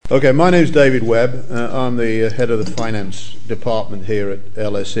Okay, my name's David Webb. I'm the head of the finance department here at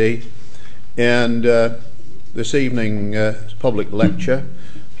LSE, and this evening is a public lecture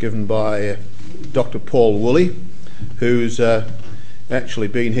given by Dr. Paul Woolley, who's actually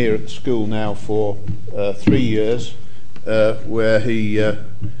been here at the school now for 3 years, where he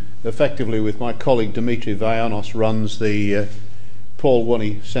effectively, with my colleague Dimitri Vayanos, runs the Paul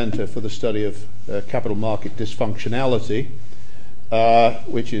Woolley Centre for the Study of Capital Market Dysfunctionality,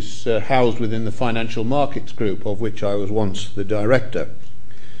 which is housed within the Financial Markets Group, of which I was once the director.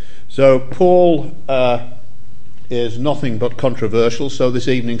 So Paul is nothing but controversial, so this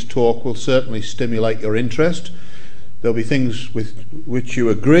evening's talk will certainly stimulate your interest. There'll be things with which you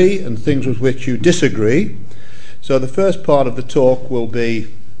agree and things with which you disagree. So the first part of the talk will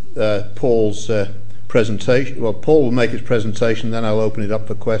be Paul's presentation. Well, Paul will make his presentation, then I'll open it up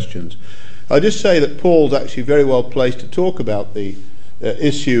for questions. I'll just say that Paul's actually very well placed to talk about the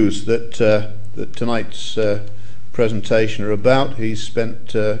issues that tonight's presentation are about. He's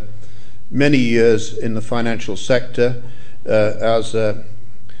spent many years in the financial sector as a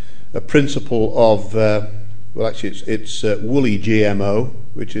principal of, well, actually it's Woolley GMO,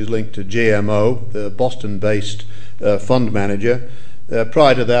 which is linked to GMO, the Boston-based fund manager.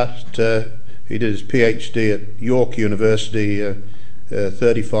 Prior to that, he did his PhD at York University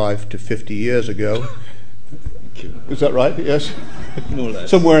 35 to 50 years ago. Is that right? Yes? More or less.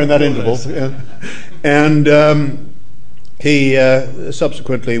 Somewhere in that interval. Yeah. And he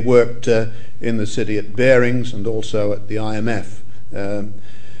subsequently worked in the city at Barings and also at the IMF.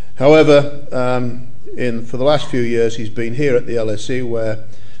 However, for the last few years he's been here at the LSE, where,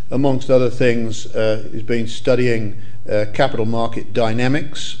 amongst other things, he's been studying capital market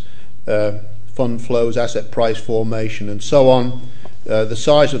dynamics, fund flows, asset price formation, and so on, the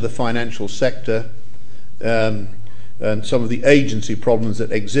size of the financial sector, and some of the agency problems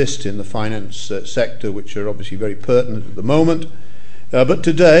that exist in the finance sector, which are obviously very pertinent at the moment. But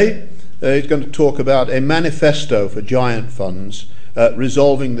today he's going to talk about a manifesto for giant funds,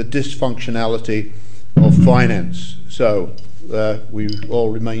 resolving the dysfunctionality of finance. So we all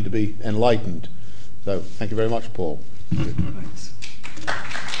remain to be enlightened. So thank you very much, Paul. Thanks.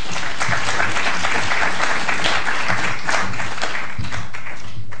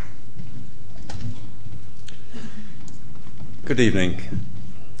 Good evening.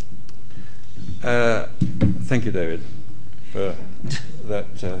 Thank you, David, for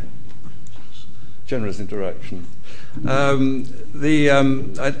that generous introduction. I'd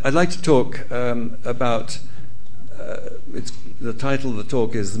like to talk about, the title of the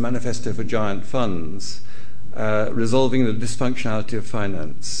talk is The Manifesto for Giant Funds, Resolving the Dysfunctionality of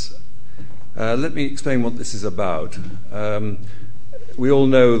Finance. Let me explain what this is about. We all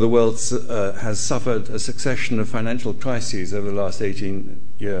know the world has suffered a succession of financial crises over the last 18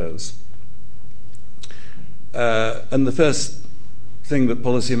 years. And the first thing that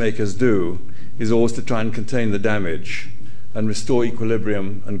policymakers do is always to try and contain the damage and restore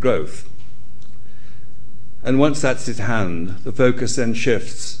equilibrium and growth. And once that's at hand, the focus then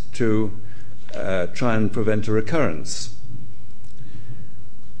shifts to try and prevent a recurrence.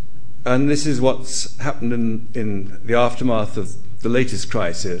 And this is what's happened in the aftermath of the latest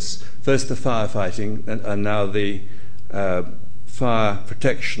crisis, first the firefighting and now the fire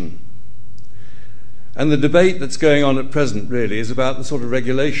protection. And the debate that's going on at present really is about the sort of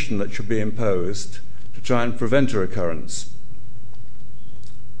regulation that should be imposed to try and prevent a recurrence.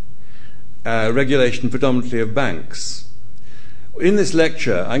 Regulation predominantly of banks. In this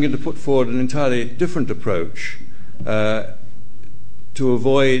lecture, I'm going to put forward an entirely different approach to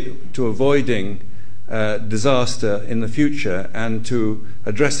avoiding disaster in the future and to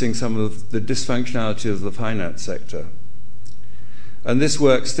addressing some of the dysfunctionality of the finance sector. And this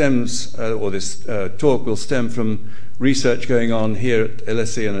work stems, or this talk will stem from research going on here at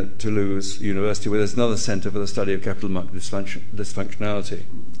LSE and at Toulouse University, where there's another centre for the study of capital market dysfunctionality.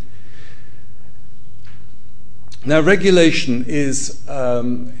 Now, regulation is a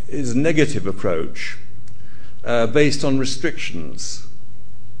negative approach based on restrictions,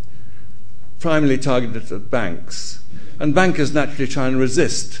 primarily targeted at banks. And bankers naturally try and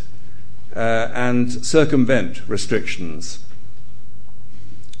resist and circumvent restrictions.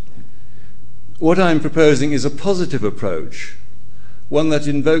 What I'm proposing is a positive approach, one that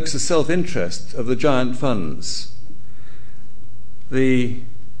invokes the self-interest of the giant funds. Oh,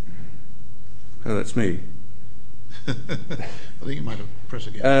 that's me. I think you might have pressed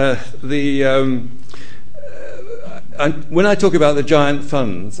again. When I talk about the giant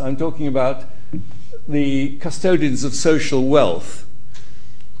funds, I'm talking about the custodians of social wealth,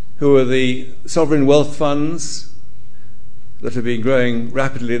 who are the sovereign wealth funds, that have been growing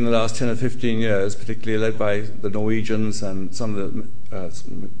rapidly in the last 10 or 15 years, particularly led by the Norwegians and some of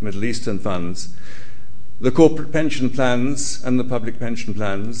the Middle Eastern funds, the corporate pension plans and the public pension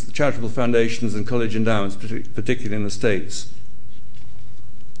plans, the charitable foundations and college endowments, particularly in the States.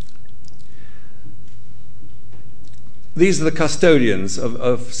 These are the custodians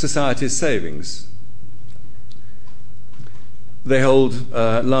of society's savings. They hold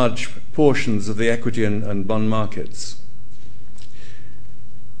large portions of the equity and bond markets.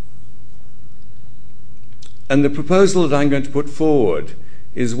 And the proposal that I'm going to put forward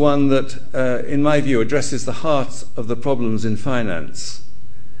is one that, in my view, addresses the heart of the problems in finance.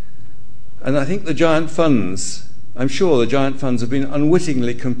 And I think the giant funds, I'm sure the giant funds have been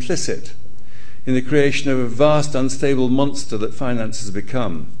unwittingly complicit in the creation of a vast, unstable monster that finance has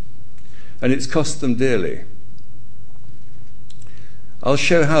become. And it's cost them dearly. I'll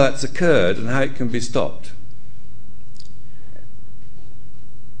show how that's occurred and how it can be stopped.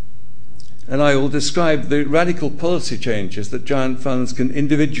 And I will describe the radical policy changes that giant funds can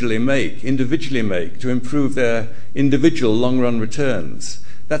individually make to improve their individual long-run returns.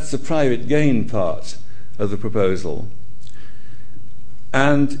 That's the private gain part of the proposal.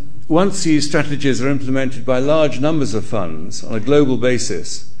 And once these strategies are implemented by large numbers of funds on a global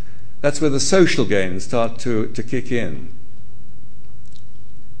basis, that's where the social gains start to kick in.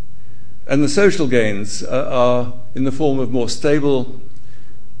 And the social gains are in the form of more stable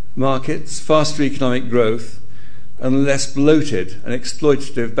markets, faster economic growth, and less bloated and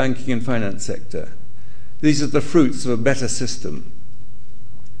exploitative banking and finance sector. These are the fruits of a better system.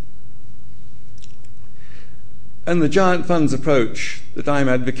 And the giant funds approach that I'm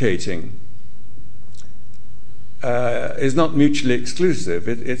advocating is not mutually exclusive.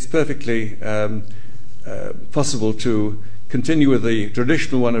 It's perfectly possible to continue with the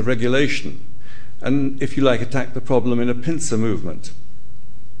traditional one of regulation and, if you like, attack the problem in a pincer movement.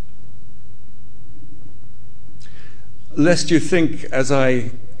 Lest you think, as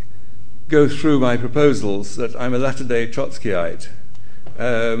I go through my proposals, that I'm a latter-day Trotskyite.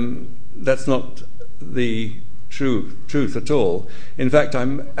 That's not the truth at all. In fact,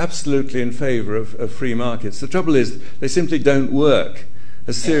 I'm absolutely in favour of free markets. The trouble is, they simply don't work,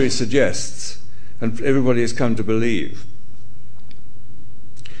 as theory suggests, and everybody has come to believe.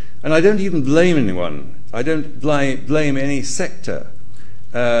 And I don't even blame anyone. I don't blame any sector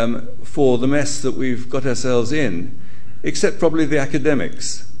for the mess that we've got ourselves in, except probably the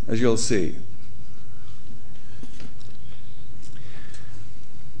academics, as you'll see.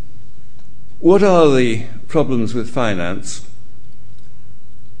 What are the problems with finance?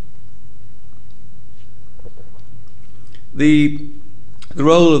 The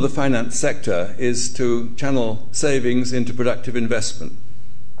role of the finance sector is to channel savings into productive investment.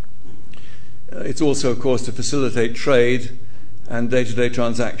 It's also, of course, to facilitate trade and day-to-day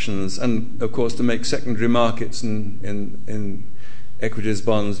transactions, and of course to make secondary markets in equities,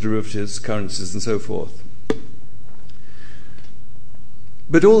 bonds, derivatives, currencies, and so forth.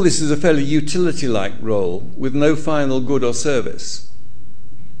 But all this is a fairly utility-like role with no final good or service.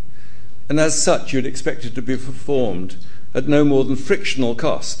 And as such, you'd expect it to be performed at no more than frictional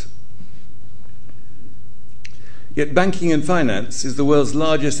cost. Yet banking and finance is the world's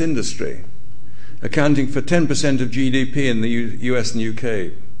largest industry, accounting for 10% of GDP in the US and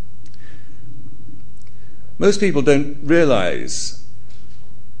UK. Most people don't realize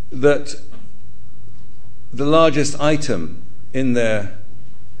that the largest item in their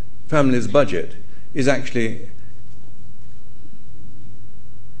family's budget is actually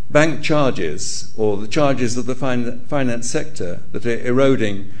bank charges, or the charges of the finance sector that are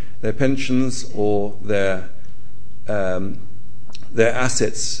eroding their pensions or their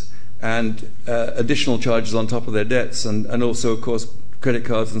assets, and additional charges on top of their debts, and also, of course, credit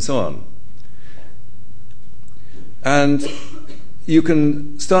cards and so on. And you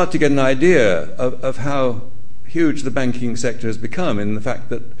can start to get an idea of how huge the banking sector has become in the fact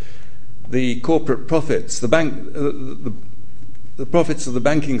that the corporate profits, the profits of the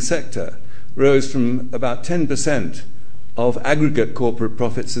banking sector rose from about 10% of aggregate corporate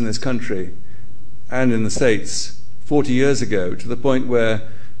profits in this country and in the States 40 years ago, to the point where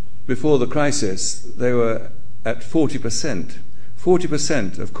before the crisis they were at 40%.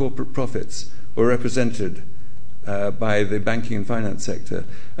 40% of corporate profits were represented by the banking and finance sector.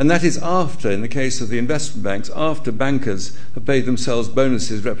 And that is after, in the case of the investment banks, after bankers have paid themselves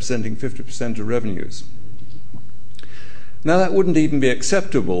bonuses representing 50% of revenues. Now, that wouldn't even be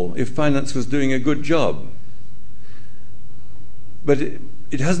acceptable if finance was doing a good job. But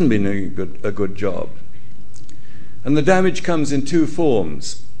it hasn't been doing a good job. And the damage comes in two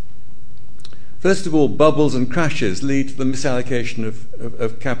forms. First of all, bubbles and crashes lead to the misallocation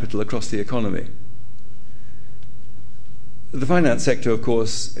of capital across the economy. The finance sector, of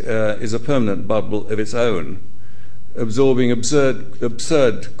course, is a permanent bubble of its own, absorbing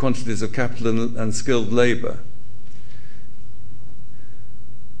absurd quantities of capital and skilled labour.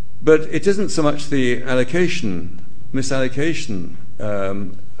 But it isn't so much the misallocation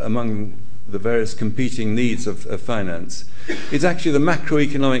among the various competing needs of finance. It's actually the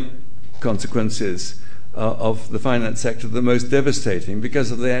macroeconomic consequences of the finance sector that are most devastating because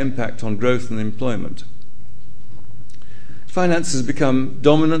of their impact on growth and employment. Finance has become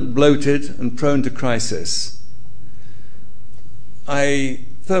dominant, bloated, and prone to crisis. I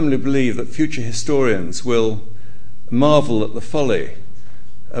firmly believe that future historians will marvel at the folly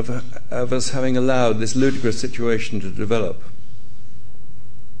of us having allowed this ludicrous situation to develop.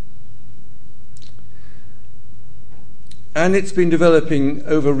 And it's been developing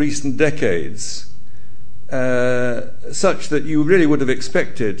over recent decades, such that you really would have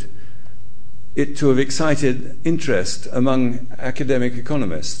expected it to have excited interest among academic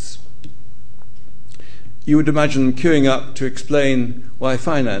economists. You would imagine them queuing up to explain why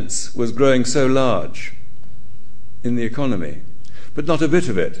finance was growing so large in the economy, but not a bit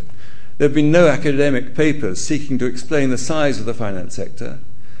of it. There have been no academic papers seeking to explain the size of the finance sector,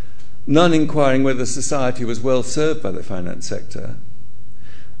 none inquiring whether society was well served by the finance sector.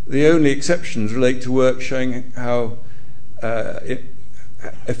 The only exceptions relate to work showing how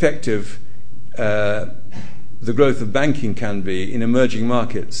effective the growth of banking can be in emerging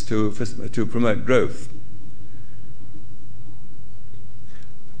markets to promote growth.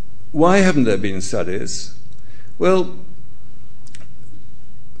 Why haven't there been studies? Well,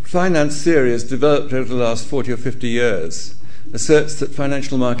 finance theory has developed over the last 40 or 50 years, asserts that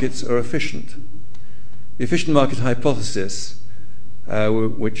financial markets are efficient. The efficient market hypothesis,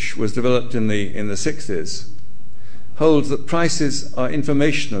 which was developed in the 60s, holds that prices are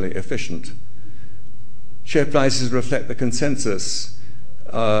informationally efficient. Share prices reflect the consensus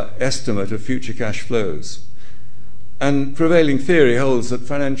estimate of future cash flows. And prevailing theory holds that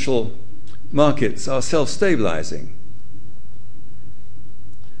financial markets are self-stabilizing.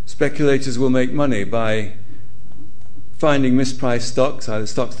 Speculators will make money by finding mispriced stocks, either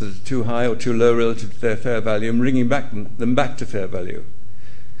stocks that are too high or too low relative to their fair value, and bringing them back to fair value.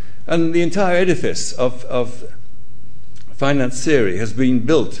 And the entire edifice of finance theory has been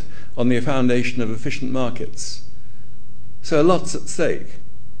built on the foundation of efficient markets. So lots at stake.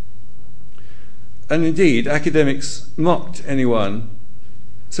 And indeed, academics mocked anyone,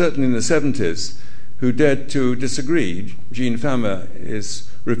 certainly in the 70s, who dared to disagree. Jean Fama is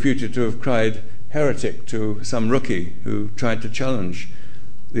reputed to have cried heretic to some rookie who tried to challenge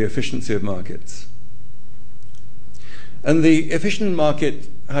the efficiency of markets. And the efficient market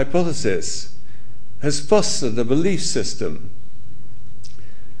hypothesis has fostered a belief system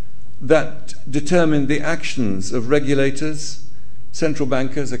that determined the actions of regulators, central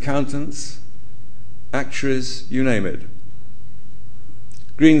bankers, accountants, actuaries, you name it.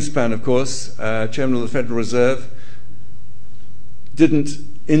 Greenspan, of course, chairman of the Federal Reserve, didn't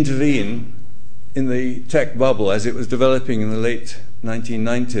intervene in the tech bubble as it was developing in the late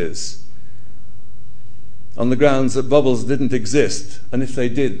 1990s on the grounds that bubbles didn't exist, and if they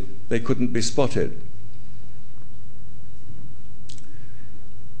did, they couldn't be spotted.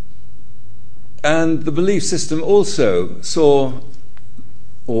 And the belief system also saw,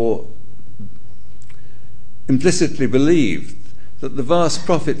 or implicitly believed, that the vast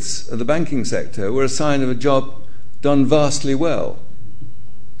profits of the banking sector were a sign of a job done vastly well.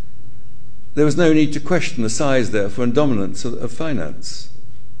 There was no need to question the size, therefore, and dominance of finance.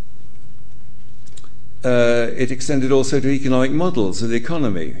 It extended also to economic models of the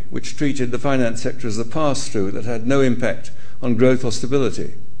economy, which treated the finance sector as a pass-through that had no impact on growth or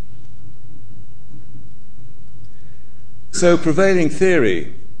stability. So prevailing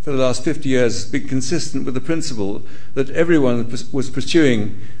theory for the last 50 years has been consistent with the principle that everyone was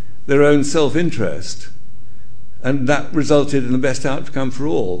pursuing their own self-interest, and that resulted in the best outcome for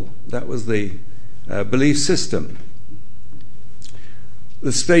all. That was the belief system.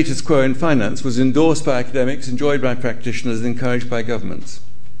 The status quo in finance was endorsed by academics, enjoyed by practitioners, and encouraged by governments.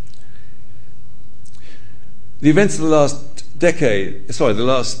 The events of the last decade,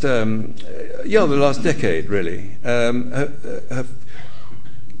 the last decade really, have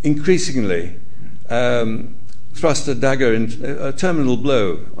increasingly thrust a dagger, a terminal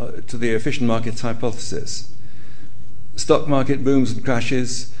blow to the efficient markets hypothesis. Stock market booms and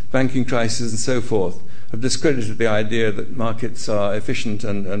crashes, banking crises, and so forth have discredited the idea that markets are efficient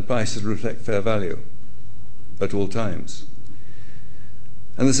and prices reflect fair value at all times.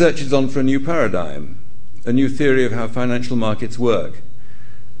 And the search is on for a new paradigm, a new theory of how financial markets work.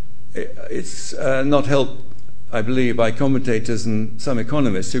 It's not helped, I believe, by commentators and some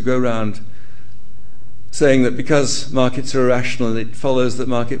economists who go around saying that because markets are irrational, it follows that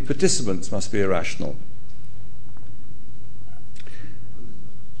market participants must be irrational.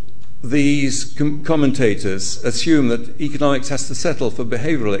 These commentators assume that economics has to settle for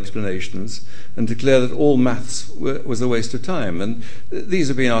behavioral explanations and declare that all maths was a waste of time. And these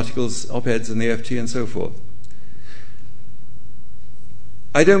have been articles, op-eds in the FT and so forth.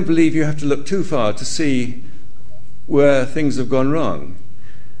 I don't believe you have to look too far to see where things have gone wrong.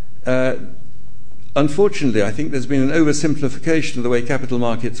 Unfortunately, I think there's been an oversimplification of the way capital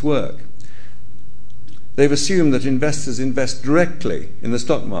markets work. They've assumed that investors invest directly in the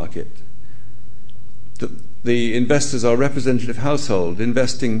stock market, that the investors are representative household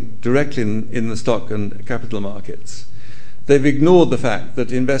investing directly in the stock and capital markets. They've ignored the fact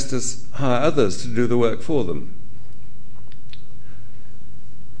that investors hire others to do the work for them.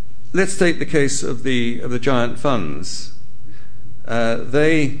 Let's take the case of the giant funds.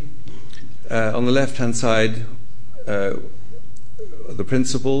 They, on the left-hand side, are the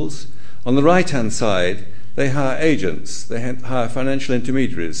principals. On the right-hand side, they hire agents. They hire financial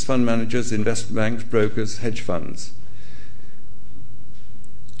intermediaries, fund managers, investment banks, brokers, hedge funds.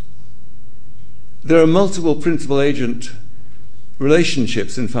 There are multiple principal-agent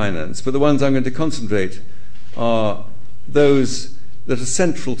relationships in finance, but the ones I'm going to concentrate are those that are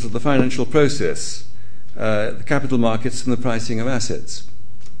central to the financial process, the capital markets and the pricing of assets.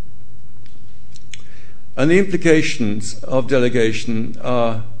 And the implications of delegation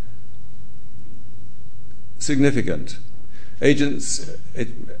are significant. Agents,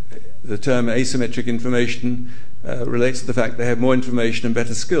 the term asymmetric information relates to the fact they have more information and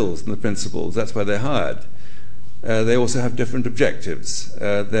better skills than the principals. That's why they're hired. They also have different objectives.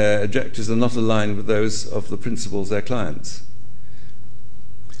 Their objectives are not aligned with those of the principals, their clients.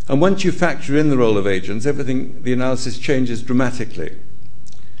 And once you factor in the role of agents, everything, the analysis changes dramatically.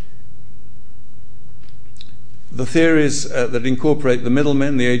 The theories that incorporate the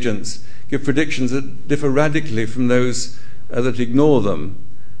middlemen, the agents, give predictions that differ radically from those that ignore them.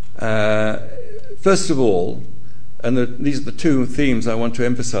 First of all, and these are the two themes I want to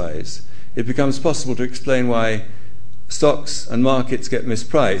emphasize, it becomes possible to explain why stocks and markets get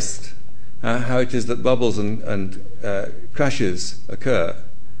mispriced, how it is that bubbles and crashes occur.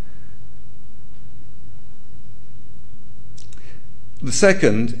 The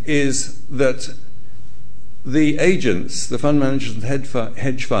second is that the agents, the fund managers and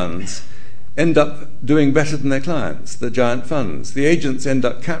hedge funds, end up doing better than their clients, the giant funds. The agents end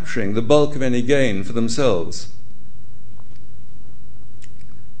up capturing the bulk of any gain for themselves.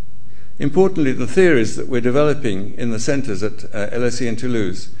 Importantly, the theories that we're developing in the centres at LSE and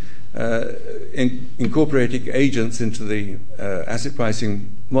Toulouse, incorporating agents into the asset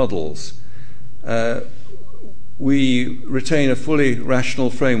pricing models, we retain a fully rational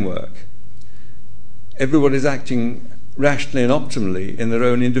framework. Everybody's acting rationally and optimally in their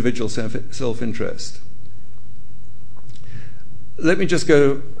own individual self-interest. Let me just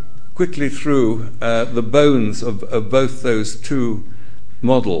go quickly through the bones of both those two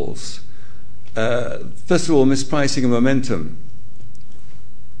models. First of all, mispricing and momentum.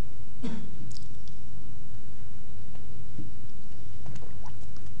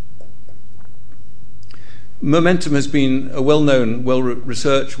 Momentum has been a well-known,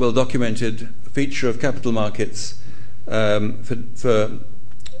 well-researched, well-documented feature of capital markets for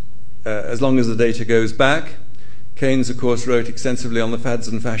as long as the data goes back. Keynes, of course, wrote extensively on the fads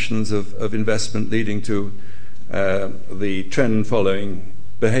and fashions of investment, leading to the trend-following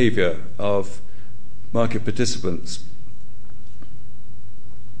behavior of market participants.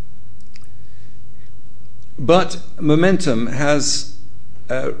 But momentum has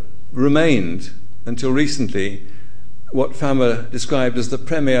remained, until recently, what Fama described as the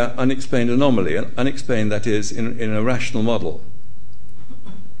premier unexplained anomaly, unexplained, that is, in a rational model.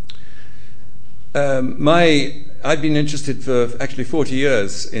 I've been interested for actually 40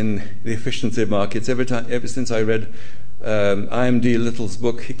 years in the efficiency of markets, ever since I read IMD Little's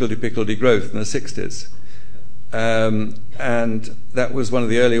book, Higgledy-Piggledy Growth, in the 60s. And that was one of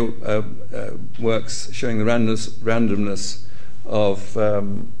the early works showing the randomness of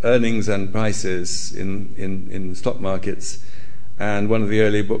earnings and prices in stock markets, and one of the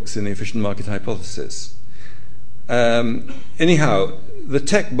early books in the efficient market hypothesis. Anyhow, the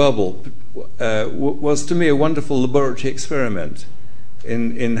tech bubble was to me a wonderful laboratory experiment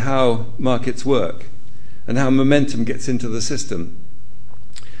in how markets work and how momentum gets into the system.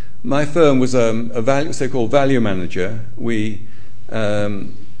 My firm was a so-called value manager. We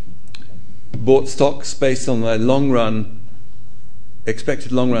bought stocks based on their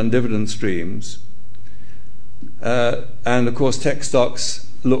expected long-run dividend streams. And of course, tech stocks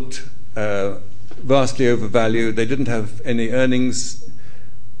looked vastly overvalued. They didn't have any earnings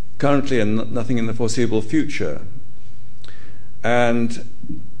currently and nothing in the foreseeable future. And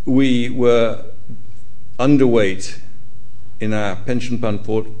we were underweight in our pension fund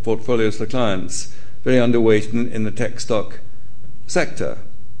portfolios for clients, very underweight in the tech stock sector.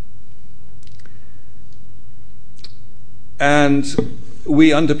 And we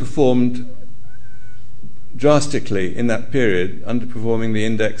underperformed drastically in that period, underperforming the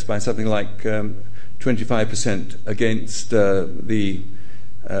index by something like 25% against the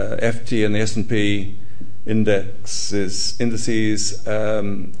FT and the S&P indices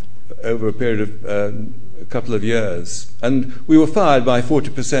over a period of a couple of years. And we were fired by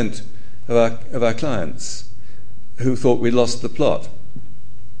 40% of our clients who thought we'd lost the plot.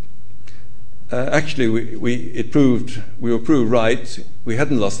 Actually, we were proved right. We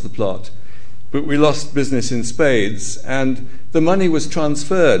hadn't lost the plot, but we lost business in spades, and the money was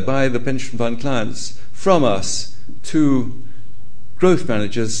transferred by the pension fund clients from us to growth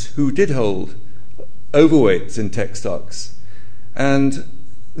managers who did hold overweights in tech stocks. And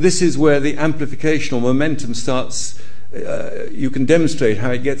this is where the amplification or momentum starts. You can demonstrate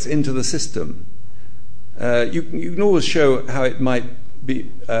how it gets into the system. You can always show how it might be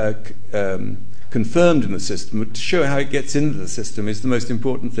confirmed in the system, but to show how it gets into the system is the most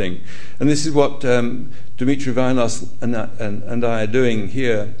important thing. And this is what Dimitri Vinos and I are doing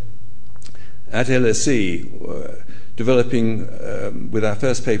here at LSE, developing with our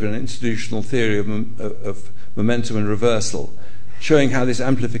first paper an institutional theory of momentum and reversal, showing how this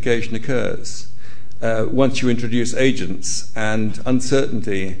amplification occurs once you introduce agents and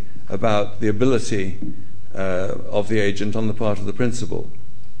uncertainty about the ability of the agent on the part of the principal.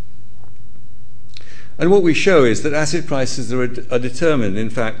 And what we show is that asset prices are determined, in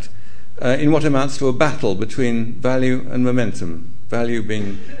fact, in what amounts to a battle between value and momentum. Value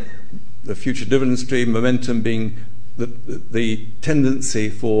being the future dividend stream, momentum being the tendency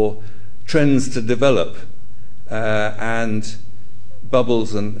for trends to develop and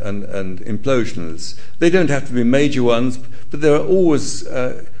bubbles and implosions. They don't have to be major ones, but there are always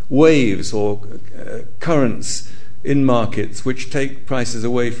waves or currents in markets which take prices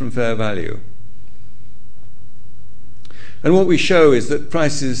away from fair value. And what we show is that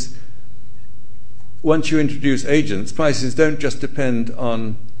prices, once you introduce agents, prices don't just depend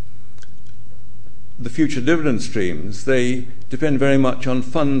on the future dividend streams. They depend very much on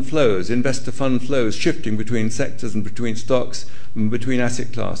fund flows, investor fund flows, shifting between sectors and between stocks and between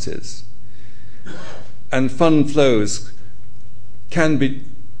asset classes. And fund flows can be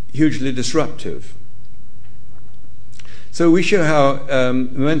hugely disruptive. So we show how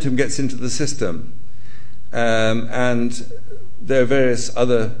momentum gets into the system. And there are various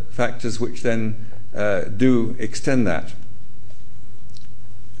other factors which then do extend that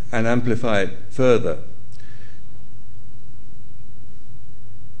and amplify it further.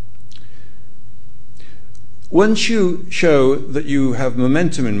 Once you show that you have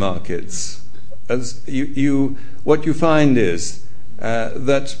momentum in markets, as what you find is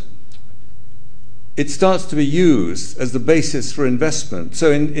that it starts to be used as the basis for investment.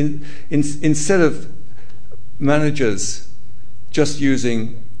 So instead of managers just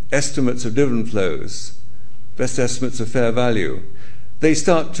using estimates of dividend flows, best estimates of fair value, they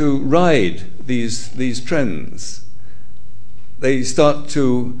start to ride these trends. They start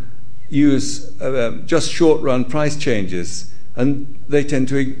to use just short-run price changes, and they tend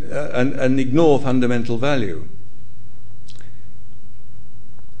to and ignore fundamental value.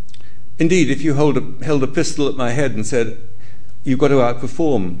 Indeed, if you held a pistol at my head and said, "You've got to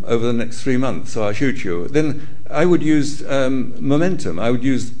outperform over the next 3 months, or I'll shoot you," then I would use momentum. I would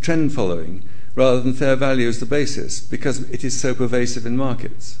use trend following rather than fair value as the basis, because it is so pervasive in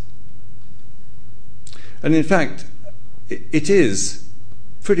markets. And in fact, it is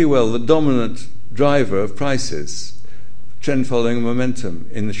pretty well the dominant driver of prices, trend following and momentum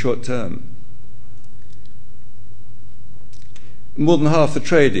in the short term. More than half the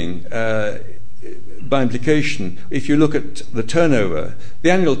trading, by implication, if you look at the turnover,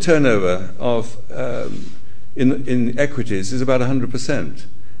 the annual turnover of in equities is about 100%.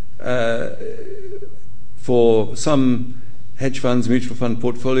 For some hedge funds, mutual fund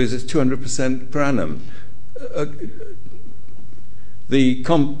portfolios, it's 200% per annum. The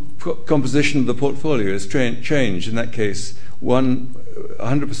composition of the portfolio has changed, in that case,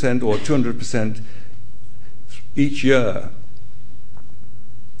 100% or 200% each year.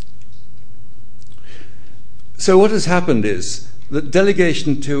 So what has happened is that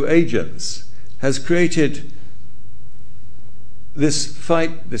delegation to agents has created this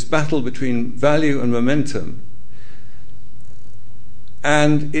fight, this battle between value and momentum,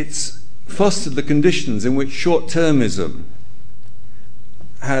 and it's fostered the conditions in which short-termism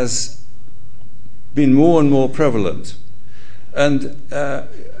has been more and more prevalent. And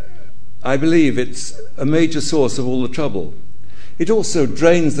I believe it's a major source of all the trouble. It also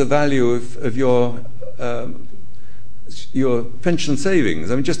drains the value of your pension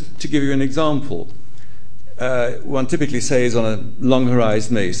savings. I mean, just to give you an example, one typically says on a long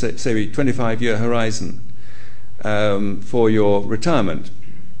horizon, say a 25-year horizon for your retirement.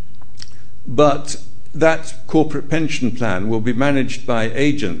 But that corporate pension plan will be managed by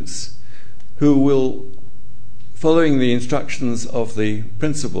agents who will, following the instructions of the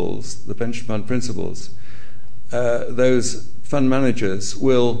principals, the pension fund principals, those fund managers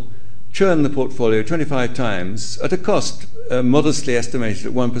will churn the portfolio 25 times at a cost modestly estimated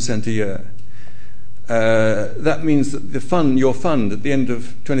at 1% a year. That means that your fund at the end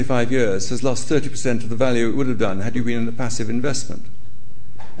of 25 years has lost 30% of the value it would have done had you been in a passive investment.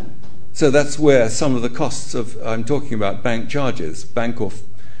 So that's where some of the costs of, I'm talking about bank charges, bank or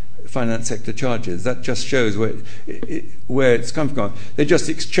finance sector charges, that just shows where it's come from. They're just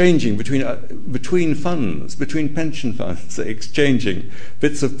exchanging between funds, between pension funds, they're exchanging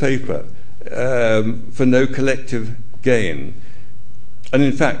bits of paper for no collective gain. And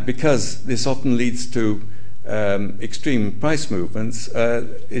in fact, because this often leads to extreme price movements,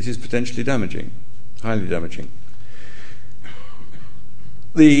 it is potentially damaging, highly damaging.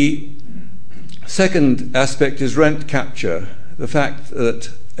 The second aspect is rent capture, the fact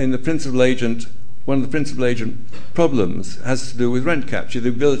that in the principal agent, one of the principal agent problems has to do with rent capture, the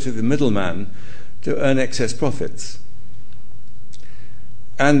ability of the middleman to earn excess profits.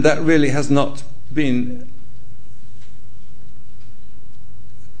 And that really has not been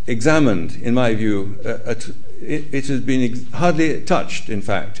examined, in my view. It has been hardly touched, in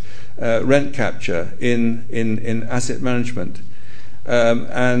fact, rent capture in asset management.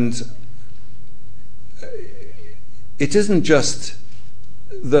 And it isn't just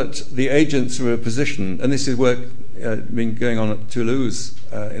that the agents are in a position, and this is work been going on at Toulouse,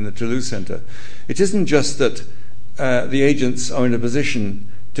 in the Toulouse Centre, it isn't just that the agents are in a position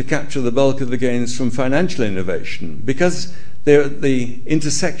to capture the bulk of the gains from financial innovation, because they're at the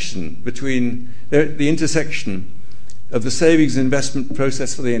intersection of the savings and investment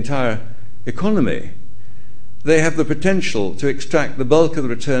process for the entire economy. They have the potential to extract the bulk of the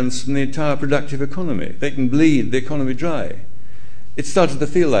returns from the entire productive economy. They can bleed the economy dry. It started to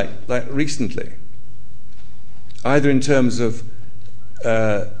feel like recently, either in terms of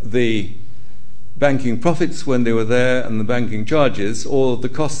the banking profits when they were there and the banking charges, or the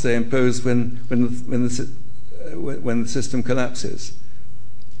costs they impose when the system collapses.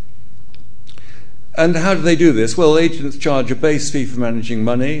 And how do they do this? Well, agents charge a base fee for managing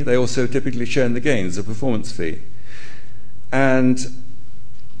money. They also typically share in the gains, a performance fee. And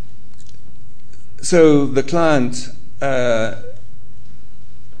so the client,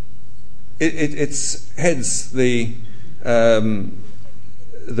 it's heads the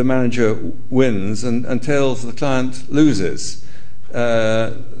manager wins and tails the client loses.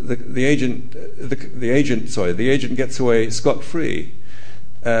 The agent gets away scot-free.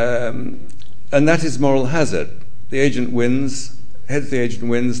 And that is moral hazard. The agent wins, heads the agent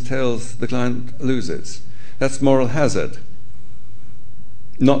wins, tails the client loses. That's moral hazard.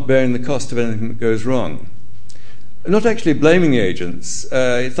 Not bearing the cost of anything that goes wrong. I'm not actually blaming the agents.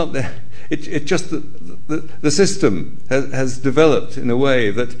 It's not it's just that the system has developed in a way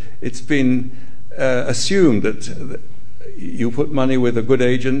that it's been assumed that you put money with a good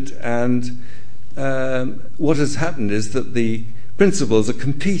agent, and what has happened is that the principals are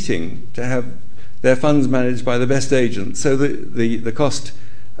competing to have their funds managed by the best agent, so the cost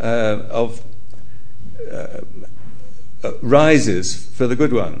rises for the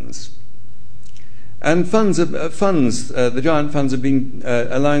good ones. And the giant funds have been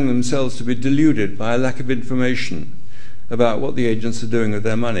allowing themselves to be deluded by a lack of information about what the agents are doing with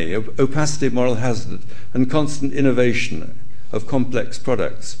their money, opacity, moral hazard, and constant innovation of complex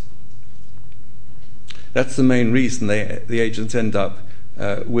products. That's the main reason the agents end up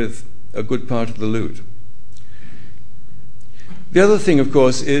with a good part of the loot. The other thing, of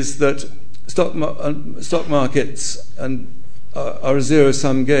course, is that stock markets are a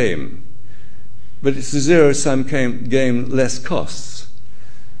zero-sum game, but it's a zero-sum game less costs.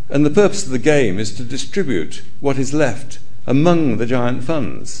 And the purpose of the game is to distribute what is left among the giant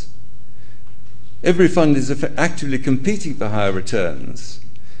funds. Every fund is actively competing for higher returns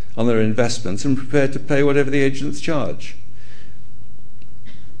on their investments and prepared to pay whatever the agents charge.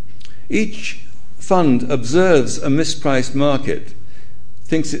 Each fund observes a mispriced market,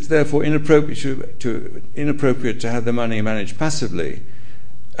 thinks it's therefore inappropriate to have their money managed passively,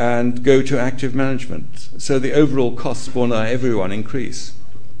 and go to active management. So the overall costs borne by everyone increase.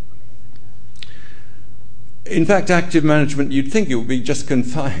 In fact, active management, you'd think it would be just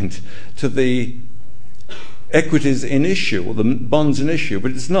confined to the equities in issue or the bonds in issue,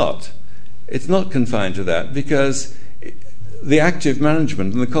 but it's not. It's not confined to that, because the active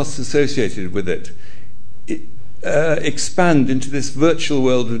management and the costs associated with it expand into this virtual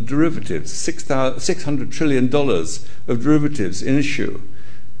world of derivatives, $600 trillion of derivatives in issue,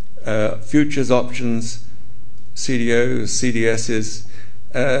 futures, options, CDOs,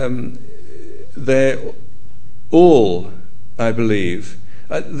 CDSs. They're all, I believe,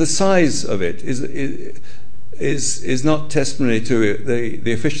 the size of it is not testimony to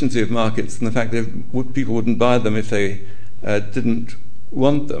the efficiency of markets and the fact that people wouldn't buy them if they didn't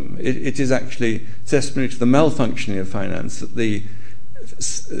want them. It is actually testimony to the malfunctioning of finance, that the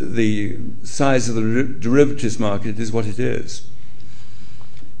size of the derivatives market is what it is.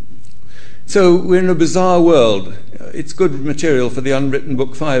 So we're in a bizarre world. It's good material for the unwritten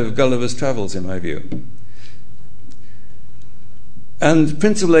book 5 of Gulliver's Travels, in my view. And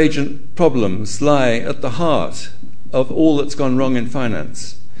principal agent problems lie at the heart of all that's gone wrong in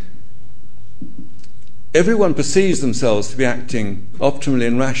finance. Everyone perceives themselves to be acting optimally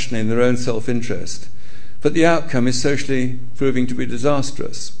and rationally in their own self-interest, but the outcome is socially proving to be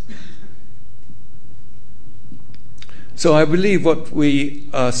disastrous. So I believe what we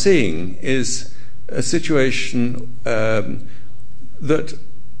are seeing is a situation that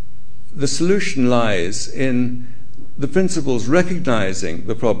the solution lies in the principals recognizing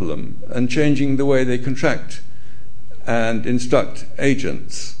the problem and changing the way they contract and instruct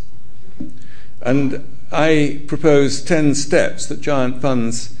agents. And I propose 10 steps that giant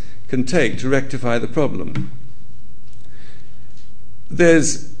funds can take to rectify the problem.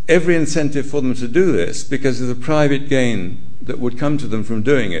 There's every incentive for them to do this because there's a private gain that would come to them from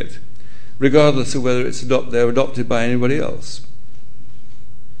doing it, regardless of whether they're adopted by anybody else.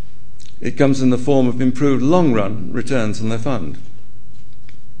 It comes in the form of improved long-run returns on their fund.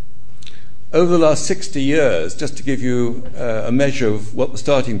 Over the last 60 years, just to give you a measure of what the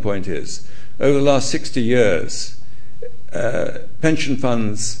starting point is, over the last 60 years, pension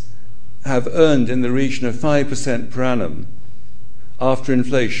funds have earned in the region of 5% per annum after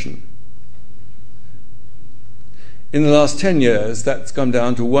inflation. In the last 10 years, that's gone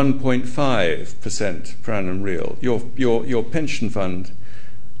down to 1.5% per annum real. Your pension fund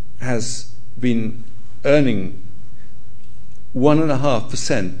has been earning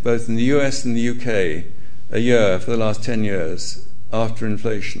 1.5%, both in the US and the UK, a year for the last 10 years after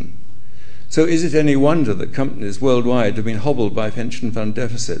inflation. So is it any wonder that companies worldwide have been hobbled by pension fund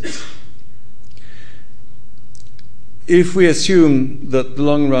deficits? If we assume that the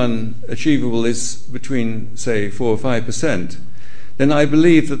long run achievable is between, say, 4 or 5%, then I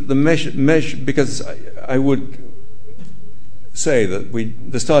believe that the measure, because I would say that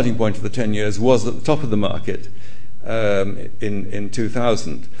the starting point of the 10 years was at the top of the market in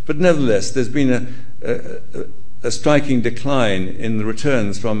 2000. But nevertheless, there's been a striking decline in the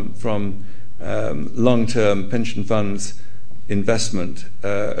returns from long-term pension funds investment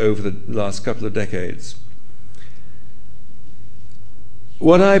over the last couple of decades.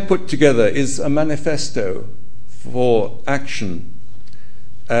 What I put together is a manifesto for action.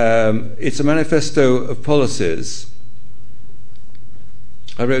 It's a manifesto of policies.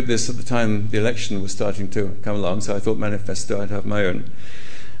 I wrote this at the time the election was starting to come along, so I thought manifesto, I'd have my own.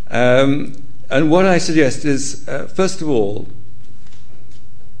 And what I suggest is, first of all,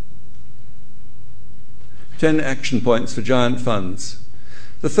 10 action points for giant funds.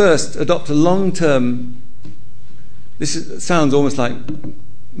 The first, adopt a long-term, sounds almost like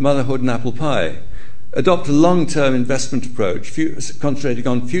motherhood and apple pie. Adopt a long-term investment approach, concentrating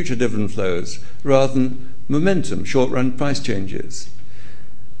on future dividend flows rather than momentum, short-run price changes.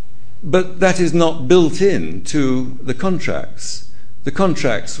 But that is not built in to the contracts. The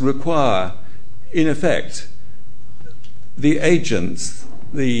contracts require, in effect, the agents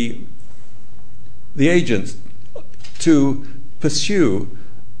to pursue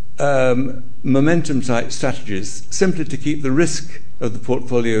momentum-type strategies simply to keep the risk of the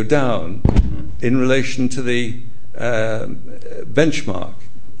portfolio down in relation to the benchmark,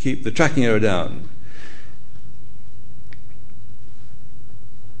 keep the tracking error down.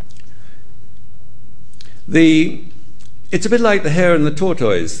 It's a bit like the hare and the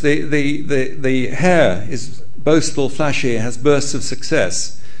tortoise. The hare is boastful, flashy, has bursts of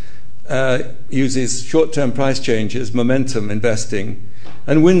success, uses short-term price changes, momentum investing,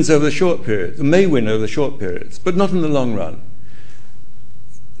 and wins over the short periods, may win over the short periods, but not in the long run.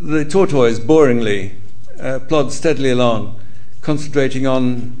 The tortoise boringly plods steadily along, concentrating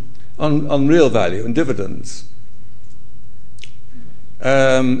on real value and dividends,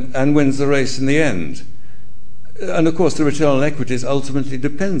 and wins the race in the end. And of course, the return on equities ultimately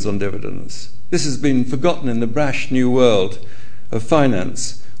depends on dividends. This has been forgotten in the brash new world of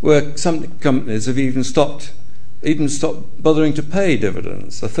finance, where some companies have even stopped bothering to pay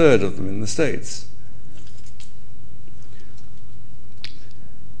dividends, a third of them in the States.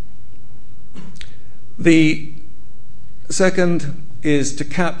 The second is to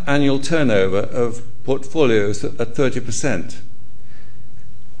cap annual turnover of portfolios at 30%.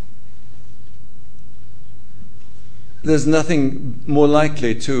 There's nothing more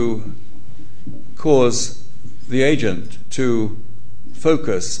likely to cause the agent to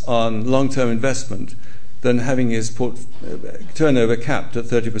focus on long-term investment than having his turnover capped at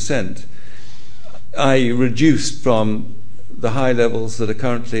 30%, i.e. reduced from the high levels that are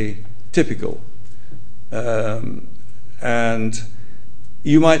currently typical. And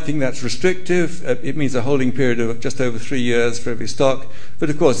you might think that's restrictive. It means a holding period of just over 3 years for every stock. But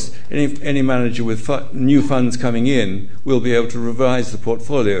of course, any manager with new funds coming in will be able to revise the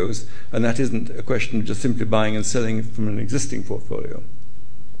portfolios, and that isn't a question of just simply buying and selling from an existing portfolio.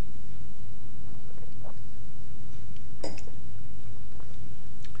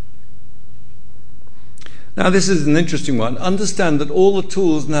 Now, this is an interesting one. Understand that all the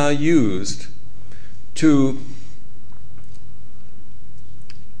tools now used to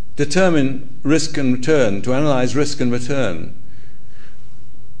determine risk and return, to analyze risk and return,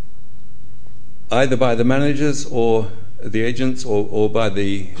 either by the managers or the agents or by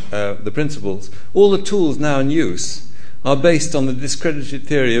the principals, all the tools now in use are based on the discredited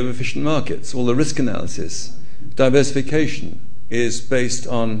theory of efficient markets. All the risk analysis, diversification is based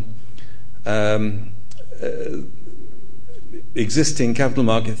on existing capital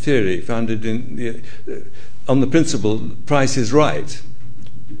market theory founded on the principle price is right.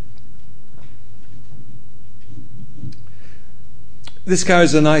 This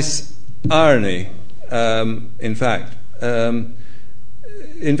carries a nice irony, in fact.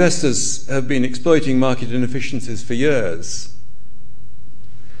 Investors have been exploiting market inefficiencies for years,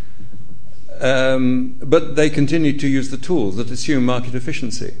 but they continue to use the tools that assume market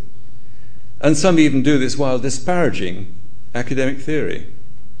efficiency. And some even do this while disparaging academic theory.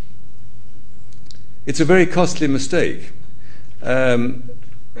 It's a very costly mistake.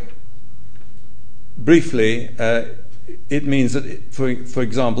 Briefly, it means that, for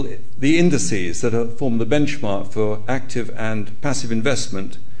example, the indices that form the benchmark for active and passive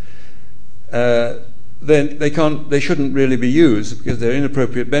investment, then they shouldn't really be used because they're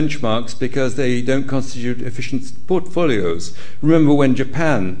inappropriate benchmarks because they don't constitute efficient portfolios. Remember when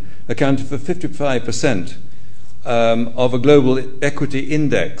Japan accounted for 55% of a global equity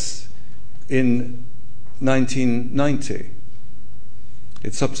index in 1990.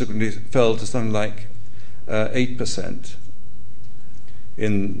 It subsequently fell to something like 8%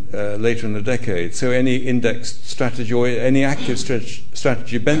 later in the decade. So any index strategy or any active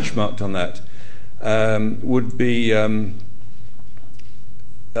strategy benchmarked on that would be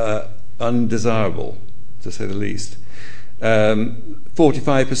undesirable, to say the least.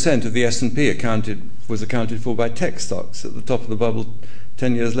 45% of the S&P was accounted for by tech stocks at the top of the bubble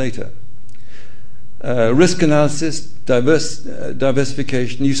 10 years later. Risk analysis,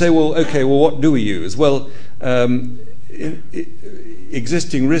 diversification. You say, well, okay, well, what do we use? Well,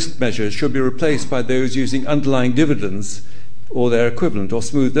 existing risk measures should be replaced by those using underlying dividends or their equivalent or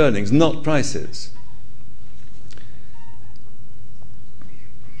smoothed earnings, not prices.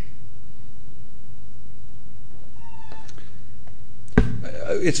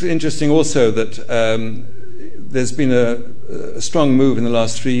 It's interesting also that there's been a strong move in the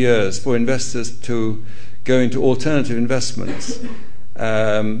last 3 years for investors to go into alternative investments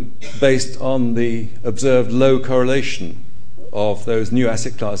based on the observed low correlation of those new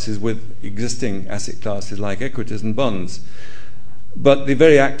asset classes with existing asset classes like equities and bonds. But the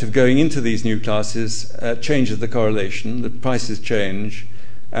very act of going into these new classes changes the correlation, the prices change,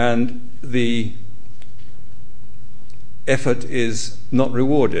 and the effort is not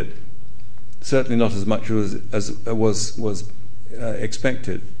rewarded, certainly not as much as was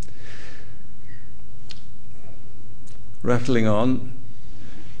expected. Rattling on.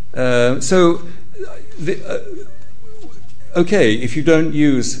 Okay, if you don't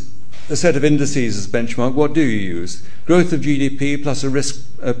use a set of indices as benchmark, what do you use? Growth of GDP plus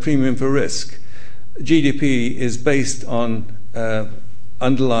a premium for risk. GDP is based on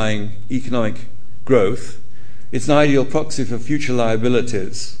underlying economic growth. It's an ideal proxy for future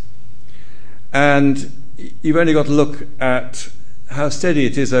liabilities. And you've only got to look at how steady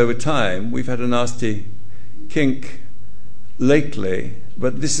it is over time. We've had a nasty kink lately,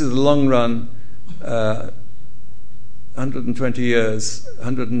 but this is a long run, 120 years,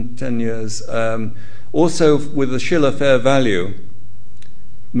 110 years. Also with the Schiller fair value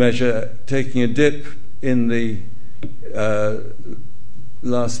measure taking a dip in the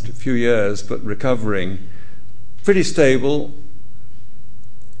last few years, but recovering, pretty stable.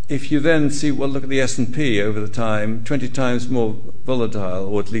 If you then see, well, look at the S&P over the time, 20 times more volatile,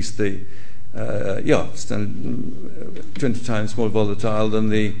 or at least the 20 times more volatile than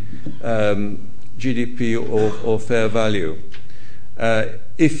the GDP or fair value.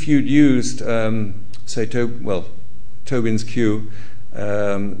 If you'd used, say, Tobin's Q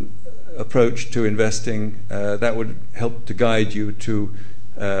approach to investing, that would help to guide you to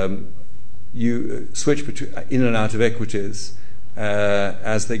you switch between in and out of equities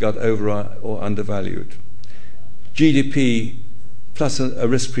as they got over or undervalued. GDP plus a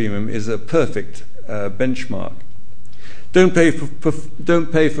risk premium is a perfect benchmark. Don't pay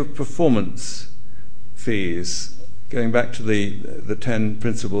for performance fees. Going back to the 10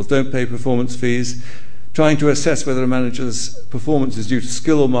 principles, don't pay performance fees. Trying to assess whether a manager's performance is due to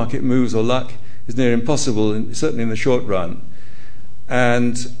skill or market moves or luck is near impossible, certainly in the short run.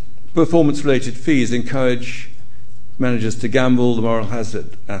 And performance-related fees encourage managers to gamble, the moral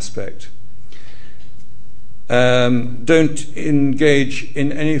hazard aspect. Don't engage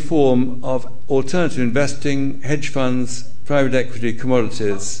in any form of alternative investing, hedge funds, private equity,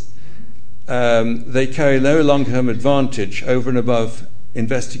 commodities. They carry no long-term advantage over and above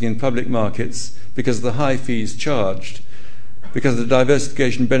investing in public markets because of the high fees charged, because the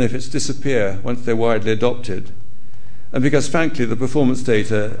diversification benefits disappear once they're widely adopted, and because, frankly, the performance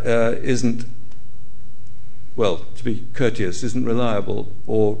data isn't, well, to be courteous, isn't reliable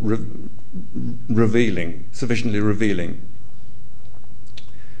or revealing, sufficiently revealing.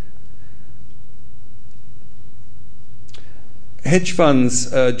 Hedge funds,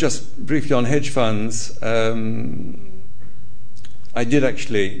 just briefly on hedge funds, I did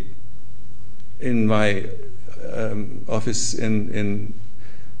actually, in my office in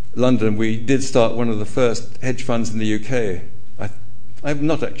London, we did start one of the first hedge funds in the UK. I'm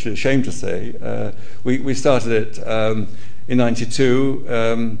not actually ashamed to say. We started it in '92,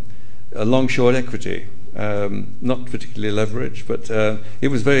 a long-short equity, not particularly leveraged, but it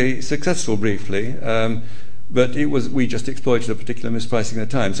was very successful briefly. But we just exploited a particular mispricing at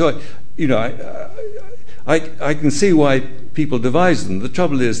the time. So, I can see why people devise them. The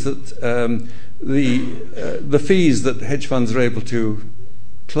trouble is that the fees that hedge funds are able to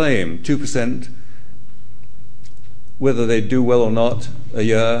claim, 2%, whether they do well or not a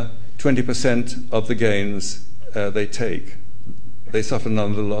year, 20% of the gains they take. They suffer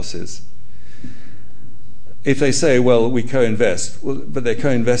none of the losses. If they say, well, we co-invest, well, but they're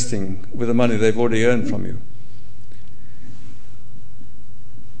co-investing with the money they've already earned from you.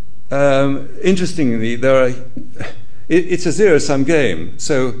 Interestingly, it's a zero-sum game.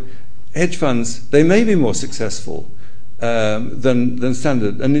 So hedge funds, they may be more successful than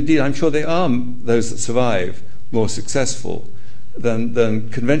standard, and indeed I'm sure they are, those that survive, more successful than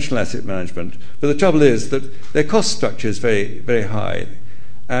conventional asset management. But the trouble is that their cost structure is very, very high,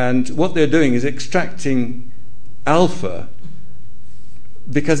 and what they're doing is extracting alpha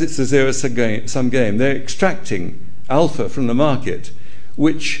because it's a zero-sum game. They're extracting alpha from the market,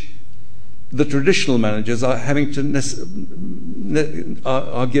 which the traditional managers are having to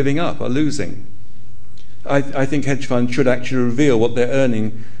are giving up, are losing. I think hedge funds should actually reveal what they're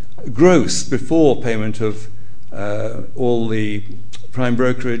earning gross before payment of all the prime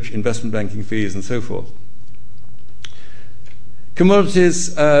brokerage, investment banking fees, and so forth.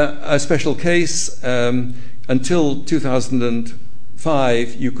 Commodities, a special case. Until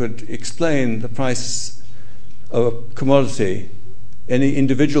 2005, you could explain the price of a commodity, any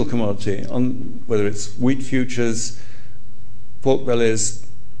individual commodity, on whether it's wheat futures, pork bellies,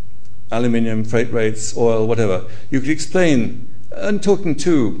 aluminium, freight rates, oil, whatever. You could explain, and talking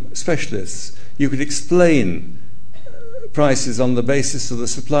to specialists, you could explain prices on the basis of the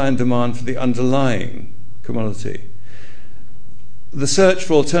supply and demand for the underlying commodity. The search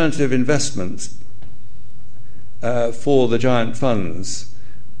for alternative investments for the giant funds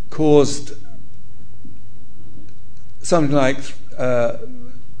caused something like $300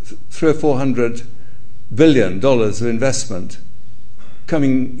 or $400 billion of investment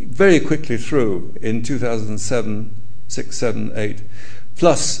coming very quickly through in 2007, 6, 7, 8,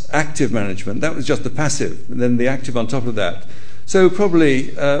 plus active management. That was just the passive, and then the active on top of that. So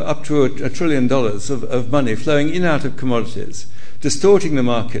probably up to $1 trillion of money flowing in and out of commodities, distorting the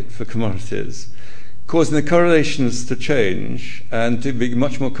market for commodities, causing the correlations to change and to be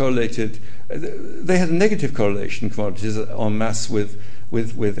much more correlated. They had a negative correlation, commodities en masse with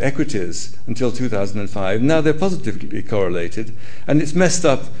equities until 2005. Now they're positively correlated, and it's messed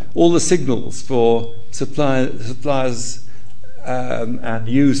up all the signals for suppliers and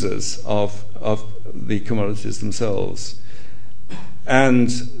users of the commodities themselves. And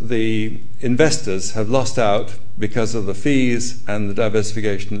the investors have lost out because of the fees and the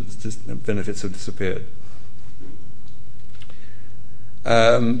diversification benefits have disappeared.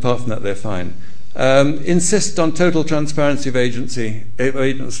 Apart from that, they're fine. Insist on total transparency of agent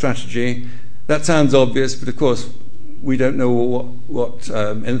strategy. That sounds obvious, but of course we don't know what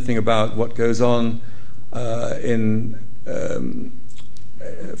anything about what goes on in,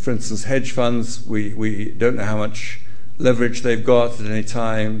 for instance, hedge funds. We don't know how much leverage they've got at any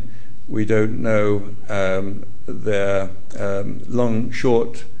time. We don't know their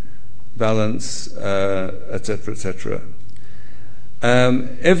long-short balance, etc., etc.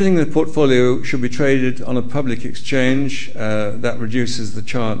 Everything in the portfolio should be traded on a public exchange. That reduces the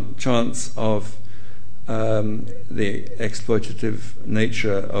chance of the exploitative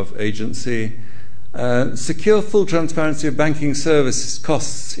nature of agency. Secure full transparency of banking service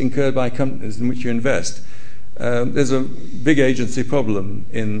costs incurred by companies in which you invest. There's a big agency problem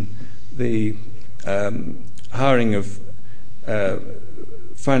in the hiring of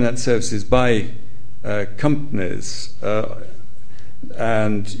finance services by companies,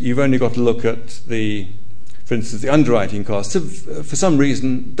 and you've only got to look at for instance, the underwriting costs have, for some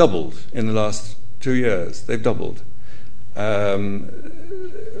reason, doubled in the last 2 years. They've doubled.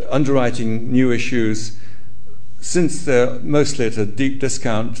 Underwriting new issues, since they're mostly at a deep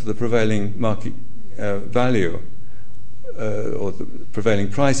discount to the prevailing market value or the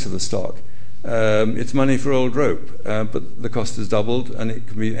prevailing price of the stock, it's money for old rope, but the cost has doubled, and it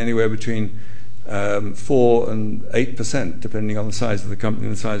can be anywhere between 4 and 8%, depending on the size of the company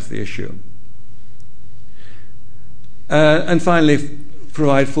and the size of the issue. And finally,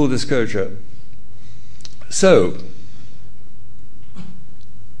 provide full disclosure. So,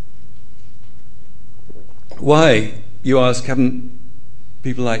 why, you ask, haven't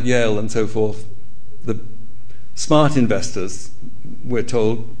people like Yale and so forth, the smart investors, we're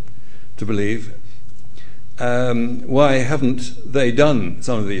told to believe, why haven't they done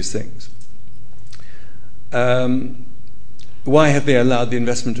some of these things? Why have they allowed the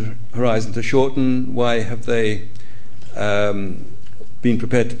investment horizon to shorten? Why have they been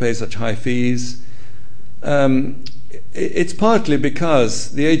prepared to pay such high fees? It's partly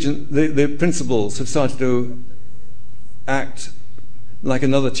because the principals have started to act like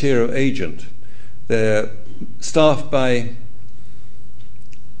another tier of agent. They're staffed by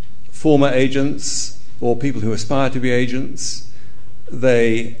former agents or people who aspire to be agents.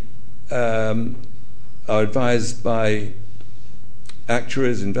 They are advised by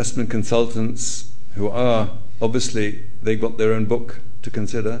actuaries, investment consultants, who are obviously, they've got their own book to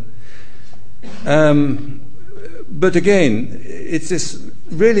consider. But again, it's this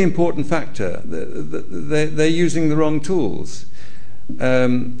really important factor. They're using the wrong tools.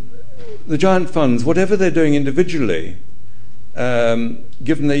 The giant funds, whatever they're doing individually,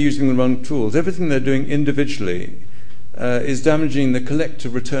 given they're using the wrong tools, everything they're doing individually is damaging the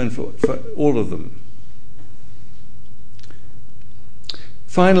collective return for all of them.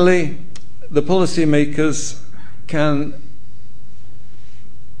 Finally, the policymakers can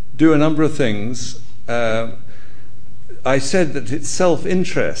do a number of things. I said that its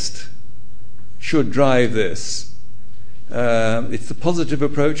self-interest should drive this. It's the positive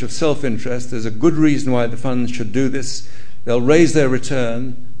approach of self-interest. There's a good reason why the funds should do this. They'll raise their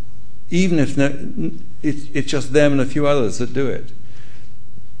return, even if it's just them and a few others that do it.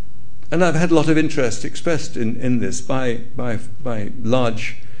 And I've had a lot of interest expressed in this by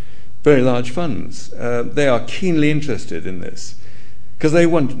large, very large funds. They are keenly interested in this because they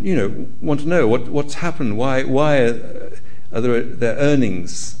want to know what's happened. Why are their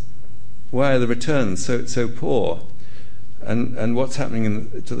earnings? Why are the returns so poor? And what's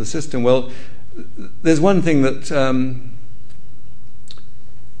happening to the system? Well, there's one thing that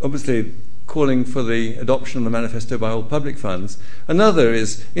obviously calling for the adoption of the Manifesto by all public funds. Another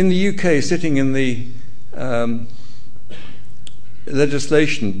is, in the UK, sitting in the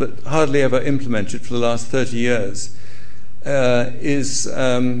legislation, but hardly ever implemented for the last 30 years, is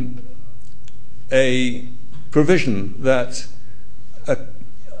a provision that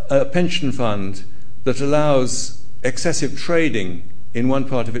a pension fund that allows excessive trading in one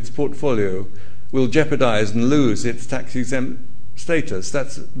part of its portfolio will jeopardize and lose its tax-exempt status.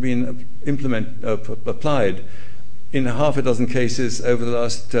 That's been applied in half a dozen cases over the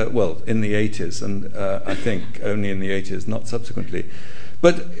last, in the 80s, and I think only in the 80s, not subsequently.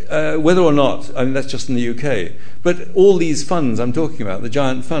 But whether or not, I mean, that's just in the UK, but all these funds I'm talking about, the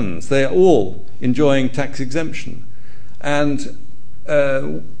giant funds, they are all enjoying tax exemption. And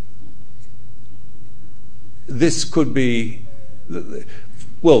this could be, the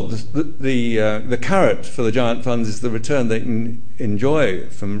carrot for the giant funds is the return they can enjoy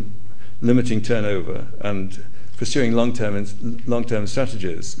from limiting turnover and pursuing long-term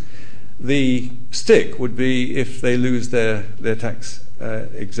strategies. The stick would be if they lose their tax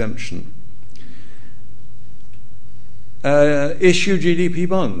exemption. Issue GDP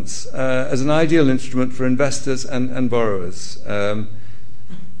bonds as an ideal instrument for investors and borrowers.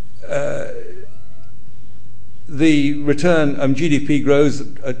 The return, GDP grows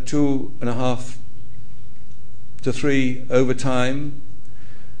at 2.5 to 3 over time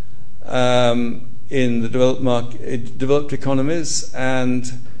in the developed economies,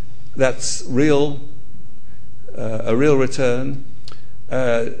 and that's a real return.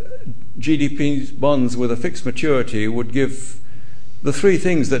 GDP bonds with a fixed maturity would give the three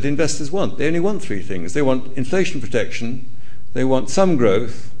things that investors want. They only want three things. They want inflation protection, they want some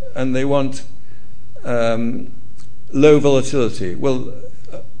growth, and they want low volatility. Well,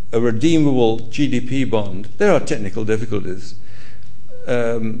 a redeemable GDP bond, there are technical difficulties,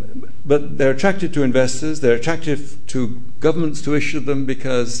 but they're attractive to investors, they're attractive to governments to issue them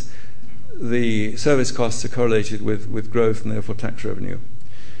because the service costs are correlated with growth and therefore tax revenue.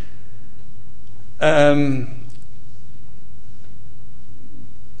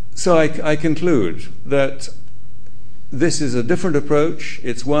 So I conclude that this is a different approach.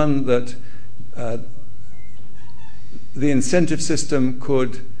 It's one that the incentive system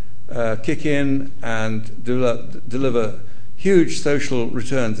could kick in and deliver huge social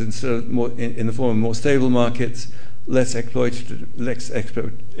returns instead of in the form of more stable markets, less exploitation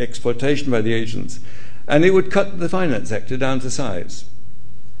by the agents, and it would cut the finance sector down to size.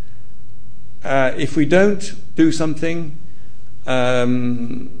 If we don't do something, I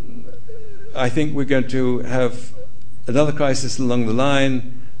think we're going to have another crisis along the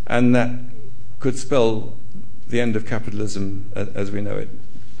line, and that could spell the end of capitalism as we know it.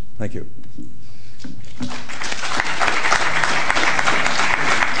 Thank you.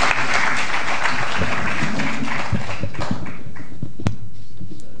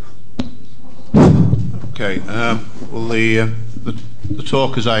 Okay. Well, the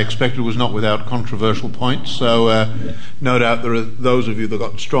talk, as I expected, was not without controversial points. So no doubt there are those of you that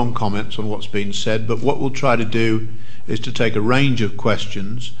got strong comments on what's been said. But what we'll try to do is to take a range of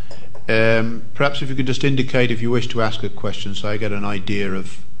questions. Perhaps if you could just indicate if you wish to ask a question, so I get an idea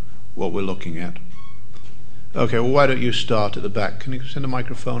of what we're looking at. Okay. Well, why don't you start at the back? Can you send a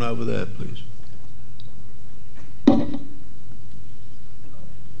microphone over there, please?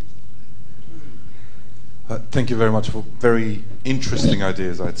 Thank you very much for very interesting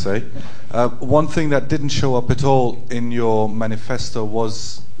ideas, I'd say. One thing that didn't show up at all in your manifesto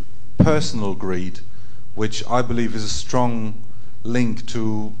was personal greed, which I believe is a strong link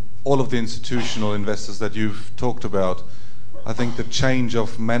to all of the institutional investors that you've talked about. I think the change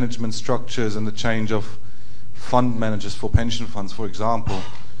of management structures and the change of fund managers for pension funds, for example,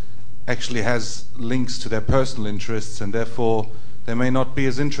 actually has links to their personal interests, and therefore they may not be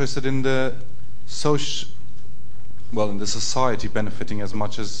as interested in the in the society benefiting as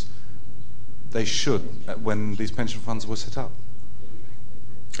much as they should when these pension funds were set up.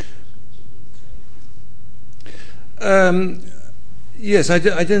 Yes, I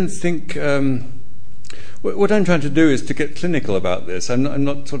didn't think. What I'm trying to do is to get clinical about this. I'm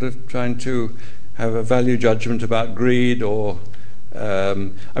not sort of trying to have a value judgment about greed or.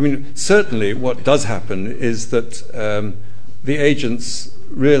 Certainly, what does happen is that the agents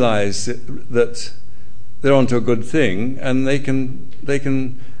realise that they're onto a good thing, and they can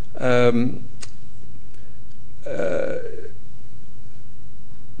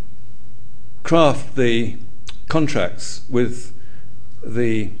craft the contracts with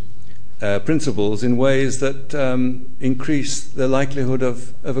the principals in ways that increase the likelihood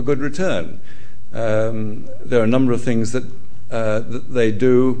of a good return. There are a number of things that they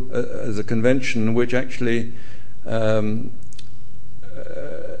do as a convention which actually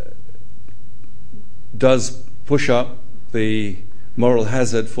does push up the moral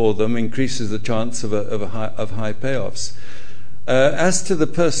hazard for them, increases the chance of high payoffs. As to the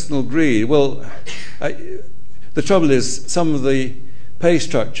personal greed, well, the trouble is some of the pay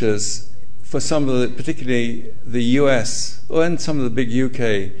structures for some of the, particularly the US and some of the big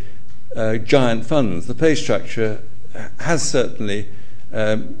UK giant funds, the pay structure has certainly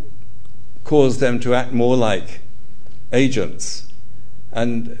caused them to act more like agents.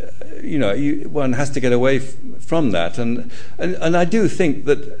 And one has to get away from that, and I do think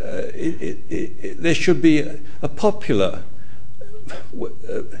that there should be a popular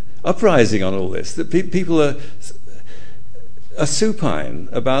uprising on all this. That people are supine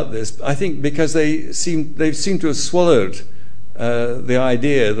about this. I think because they seem to have swallowed the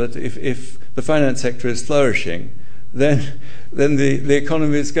idea that if the finance sector is flourishing, then the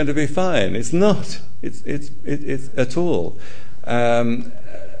economy is going to be fine. It's not. It's at all.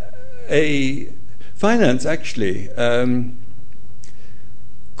 Finance actually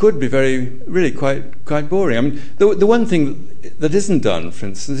could be really quite boring. I mean, the one thing that isn't done, for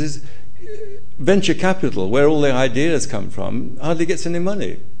instance, is venture capital, where all the ideas come from, hardly gets any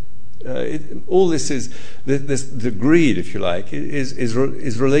money. All this is the greed, if you like, is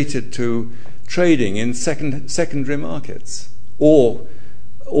related to trading in secondary markets or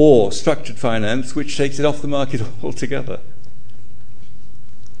structured finance, which takes it off the market altogether.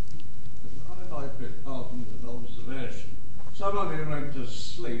 Someone who went to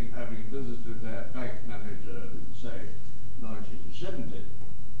sleep having visited their bank manager in, say, 1970,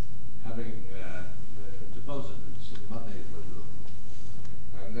 having deposited some money with them,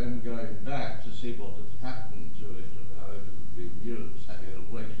 and then going back to see what had happened to it and how it had been used, having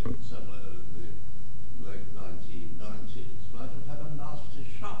awakened somewhere in the late 1990s, might have had a nasty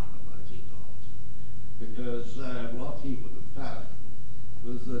shock, might he not? Because what he would have found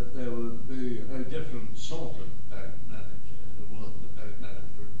was that there would be a different sort of bank manager.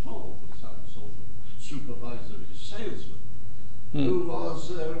 Some sort of supervisory salesman who was,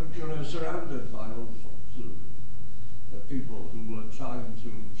 surrounded by all sorts of people who were trying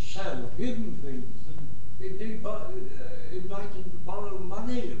to sell him things and indeed invite him to borrow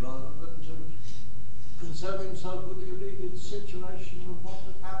money rather than to concern himself with the immediate situation of what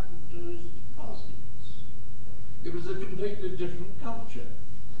had happened to his deposits. It was a completely different culture,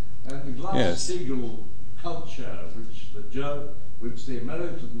 and the Glass-Steagall culture, which the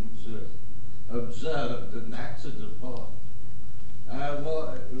Americans observed and acted upon,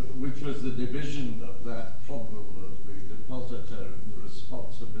 which was the division of that problem of the depositor and the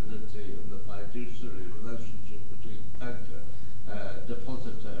responsibility and the fiduciary relationship between banker,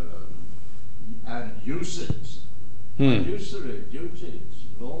 depositor, and usage, fiduciary duties,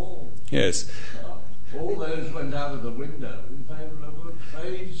 law. Yes. All those went out of the window in favour of a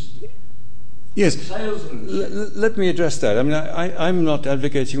phased. Yes, let me address that. I mean, I'm not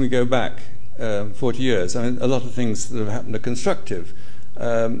advocating we go back 40 years. I mean, a lot of things that have happened are constructive.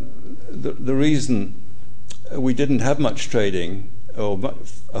 The reason we didn't have much trading, or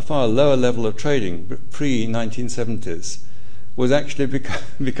a far lower level of trading pre-1970s, was actually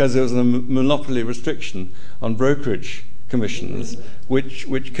because there was a monopoly restriction on brokerage commissions,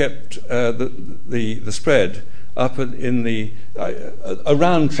 which kept the spread up in a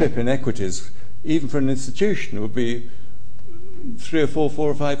round trip in equities. Even for an institution, would be 3 or 4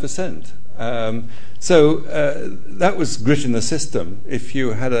 or 5%. So that was grit in the system if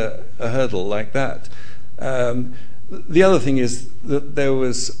you had a hurdle like that. The other thing is that there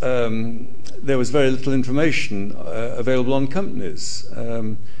was very little information available on companies.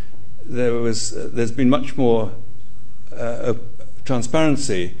 There's been much more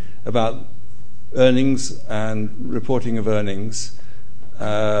transparency about earnings and reporting of earnings.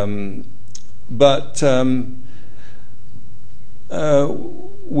 But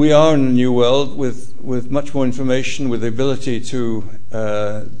we are in a new world with much more information, with the ability to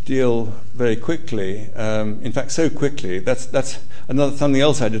deal very quickly. In fact, so quickly. That's something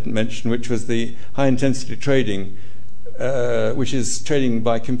else I didn't mention, which was the high intensity trading, which is trading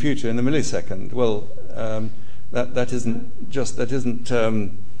by computer in a millisecond. Well, that isn't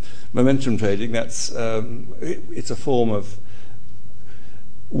momentum trading. It's a form of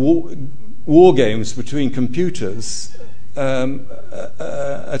war games between computers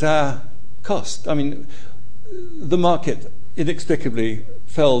at our cost. I mean, the market inexplicably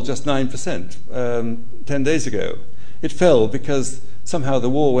fell just 9% 10 days ago. It fell because somehow the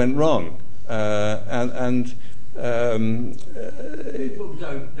war went wrong, and people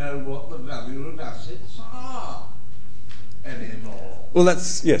don't know what the value of assets are anymore. Well,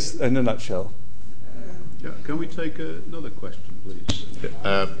 that's, yes, in a nutshell. Yeah, can we take another question, please?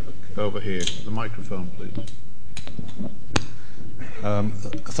 Over here, the microphone, please.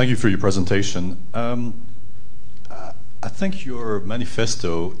 Thank you for your presentation. I think your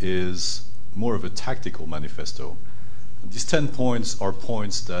manifesto is more of a tactical manifesto. These 10 points are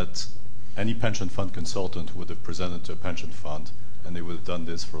points that any pension fund consultant would have presented to a pension fund, and they would have done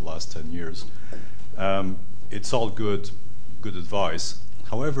this for the last 10 years. it's all good advice.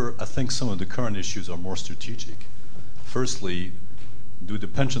 However, I think some of the current issues are more strategic. Firstly, do the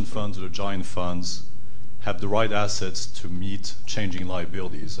pension funds or the giant funds have the right assets to meet changing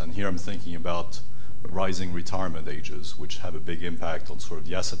liabilities? And here I'm thinking about rising retirement ages, which have a big impact on sort of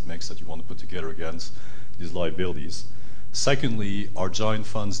the asset mix that you want to put together against these liabilities. Secondly, are giant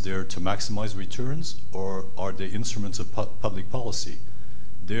funds there to maximize returns, or are they instruments of public policy?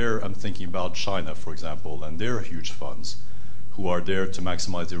 There, I'm thinking about China, for example, and their huge funds who are there to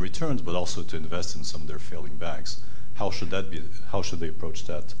maximize their returns, but also to invest in some of their failing banks. How should that be? How should they approach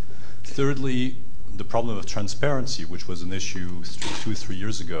that? Thirdly, the problem of transparency, which was an issue 2 or 3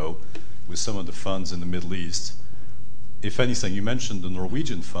 years ago with some of the funds in the Middle East. If anything, you mentioned the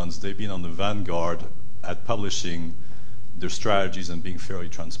Norwegian funds. They've been on the vanguard at publishing their strategies and being fairly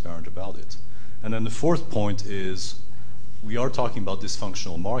transparent about it. And then the fourth point is, we are talking about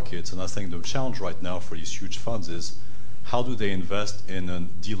dysfunctional markets, and I think the challenge right now for these huge funds is, how do they invest in a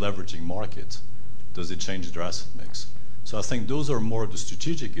deleveraging market? Does it change their asset mix? So I think those are more of the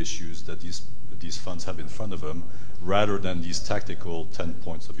strategic issues that these funds have in front of them, rather than these tactical 10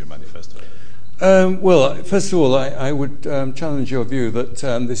 points of your manifesto. Well, first of all, I would challenge your view that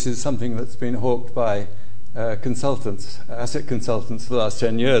this is something that's been hawked by consultants, asset consultants, for the last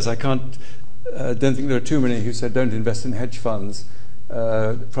 10 years. I don't think there are too many who said don't invest in hedge funds,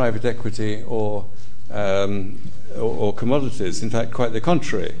 private equity, or commodities. In fact, quite the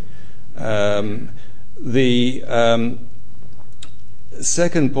contrary. The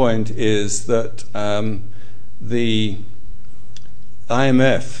second point is that the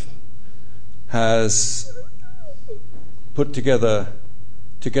IMF has put together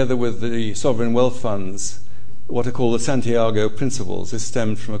with the sovereign wealth funds, what are called the Santiago Principles. This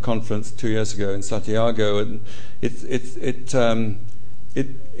stemmed from a conference 2 years ago in Santiago, and it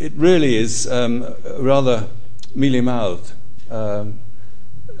really is a rather mealy-mouthed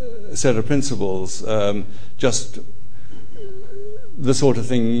set of principles, just the sort of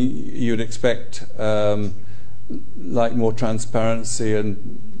thing you'd expect, like more transparency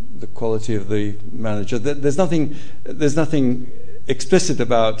and the quality of the manager. There's nothing explicit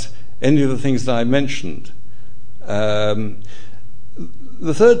about any of the things that I mentioned. The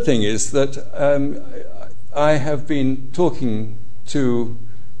third thing is that I have been talking to,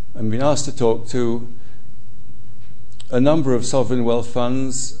 and been asked to talk to, a number of sovereign wealth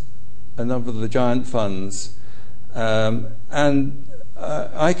funds, a number of the giant funds, and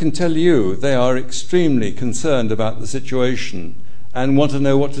I can tell you they are extremely concerned about the situation and want to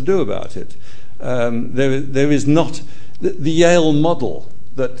know what to do about it. There is not the Yale model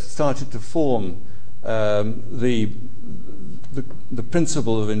that started to form the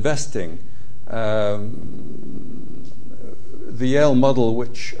principle of investing. The Yale model,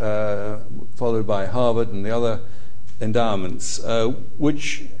 which followed by Harvard and the other endowments,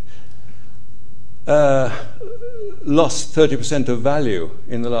 which lost 30% of value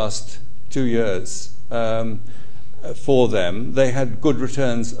in the last 2 years for them. They had good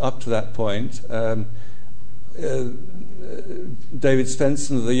returns up to that point. David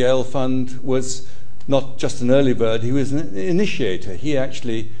Svensson of the Yale Fund was not just an early bird, he was an initiator. He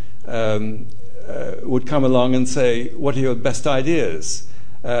actually would come along and say, what are your best ideas?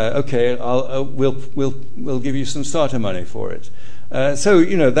 Okay, we'll give you some starter money for it. So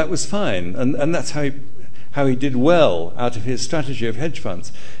that was fine, and that's how he did well out of his strategy of hedge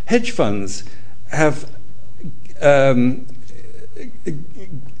funds. Hedge funds have,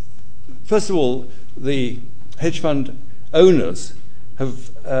 first of all, the hedge fund owners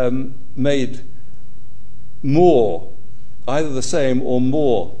have made more, either the same or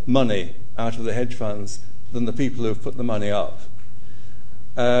more money out of the hedge funds than the people who have put the money up.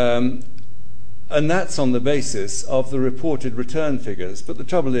 And that's on the basis of the reported return figures. But the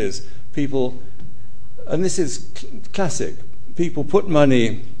trouble is, people, and this is classic, people put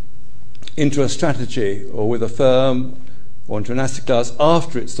money into a strategy or with a firm or into an asset class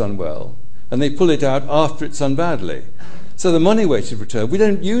after it's done well, and they pull it out after it's done badly. So the money-weighted return, we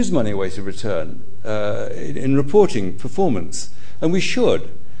don't use money-weighted return in reporting performance, and we should.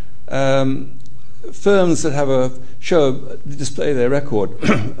 Firms that have display their record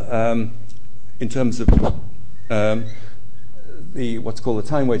in terms of what's called the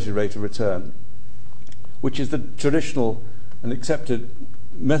time-weighted rate of return, which is the traditional and accepted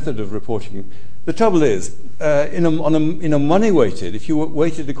method of reporting. The trouble is, in a money-weighted, if you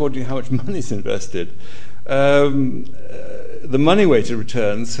weighted according to how much money is invested, the money-weighted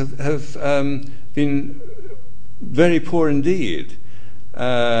returns have been very poor indeed.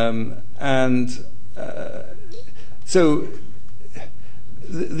 So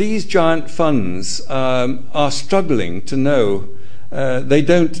these giant funds are struggling to know. They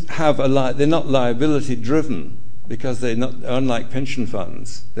don't have they're not liability driven because they're not, unlike pension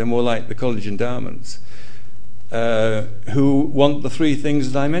funds, they're more like the college endowments, who want the three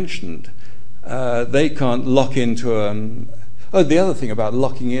things that I mentioned. They can't lock into the other thing about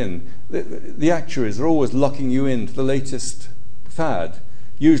locking in, the actuaries are always locking you into the latest fad,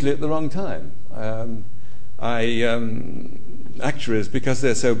 usually at the wrong time. Actuaries, because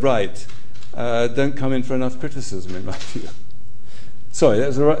they're so bright, don't come in for enough criticism, in my view. Sorry, that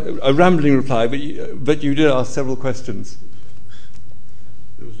was a rambling reply, but you did ask several questions.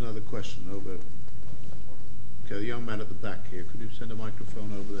 There was another question over. Okay, the young man at the back here. Could you send a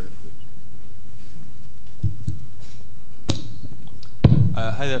microphone over there, please?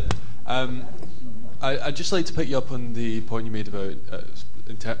 Hi there. I'd just like to pick you up on the point you made about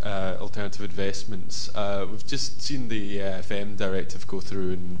alternative investments. We've just seen the FM directive go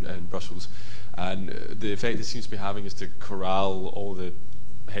through in Brussels, and the effect it seems to be having is to corral all the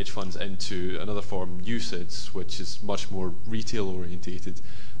hedge funds into another form, UCITS, which is much more retail orientated.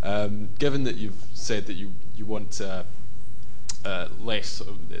 Given that you've said that you want less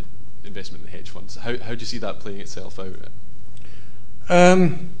investment in hedge funds, how do you see that playing itself out?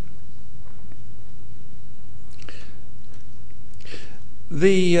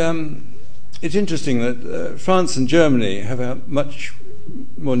 It's interesting that France and Germany have a much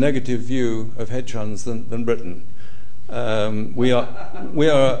more negative view of hedge funds than Britain. We are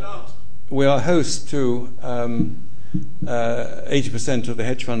host to 80% of the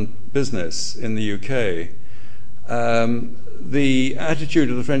hedge fund business in the UK. The attitude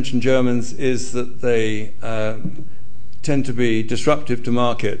of the French and Germans is that they tend to be disruptive to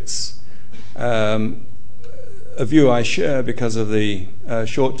markets. A view I share because of the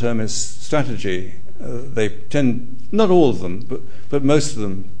short-termist strategy. They tend, not all of them, but most of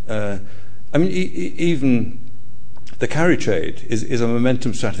them. Even the carry trade is a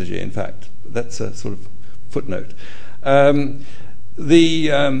momentum strategy. In fact, that's a sort of footnote.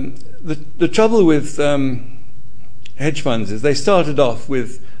 The trouble with hedge funds is they started off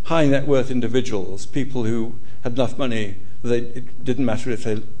with high net worth individuals, people who had enough money that it didn't matter if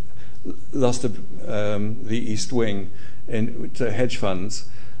they lost the East Wing to hedge funds.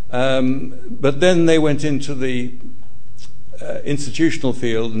 But then they went into the institutional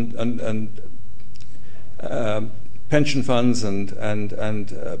field, and pension funds and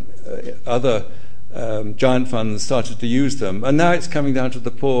other giant funds started to use them. And now it's coming down to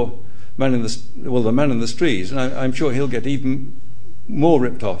the poor man in the man in the street, and I'm sure he'll get even more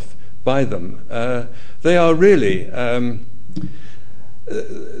ripped off by them. They are really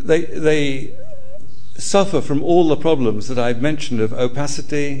they suffer from all the problems that I've mentioned of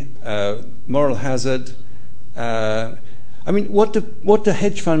opacity, moral hazard. What do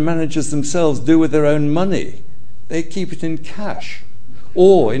hedge fund managers themselves do with their own money? They keep it in cash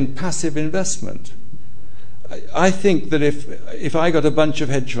or in passive investment. I think that if I got a bunch of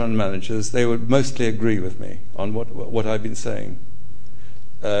hedge fund managers, they would mostly agree with me on what I've been saying,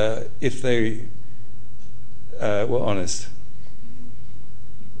 if they were honest.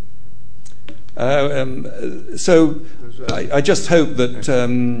 So I just hope that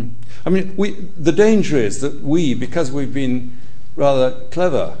the danger is that because we've been rather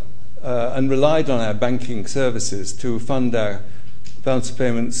clever and relied on our banking services to fund our balance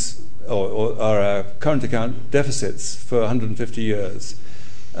payments or our current account deficits for 150 years,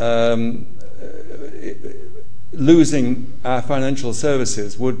 losing our financial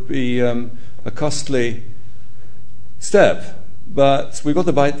services would be a costly step. But we've got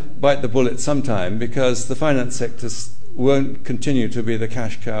to bite the bullet sometime, because the finance sector won't continue to be the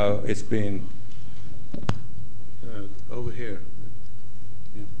cash cow it's been. Over here.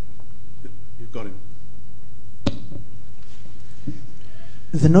 Yeah. You've got him.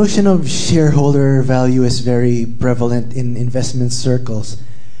 The notion of shareholder value is very prevalent in investment circles.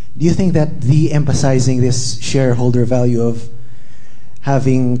 Do you think that de-emphasizing this shareholder value of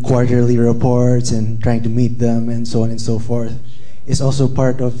having quarterly reports and trying to meet them and so on and so forth is also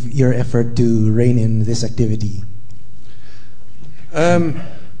part of your effort to rein in this activity?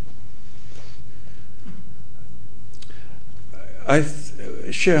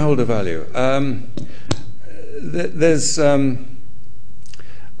 Shareholder value.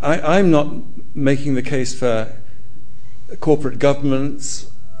 I'm not making the case for corporate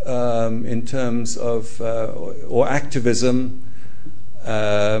governance in terms of or activism.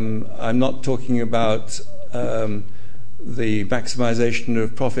 I'm not talking about the maximization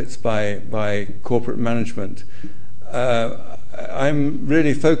of profits by corporate management. I'm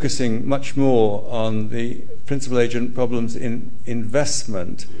really focusing much more on the principal agent problems in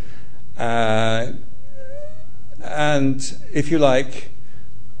investment. And if you like,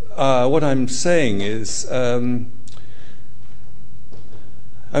 what I'm saying is, when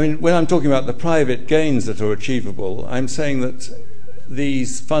I'm talking about the private gains that are achievable, I'm saying that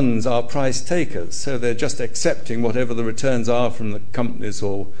these funds are price takers, so they're just accepting whatever the returns are from the companies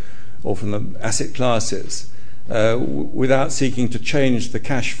or from the asset classes, without seeking to change the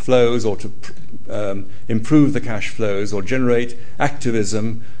cash flows or to improve the cash flows or generate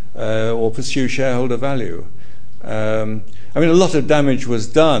activism or pursue shareholder value. A lot of damage was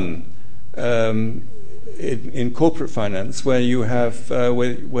done in corporate finance, where you have the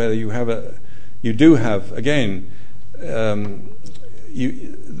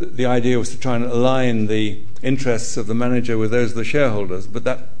idea was to try and align the interests of the manager with those of the shareholders, but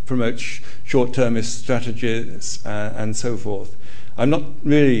that promotes short-termist strategies and so forth. I'm not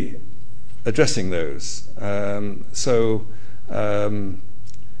really addressing those,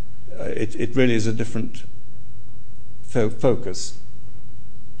 it really is a different focus.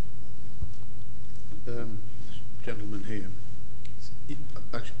 Gentleman here.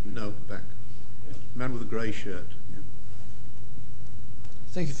 Actually, no, back. Man with a grey shirt. Yeah.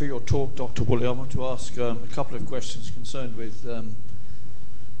 Thank you for your talk, Dr. Woolley. I want to ask a couple of questions concerned with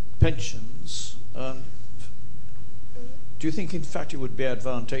pensions. Do you think, in fact, it would be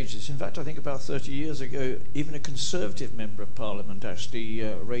advantageous? In fact, I think about 30 years ago, even a Conservative member of Parliament actually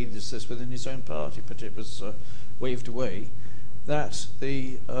raised this within his own party, but it was waved away, that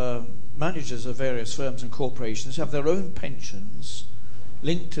the managers of various firms and corporations have their own pensions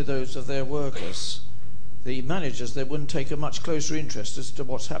linked to those of their workers. The managers, they wouldn't take a much closer interest as to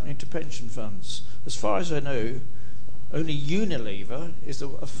what's happening to pension funds. As far as I know, only Unilever is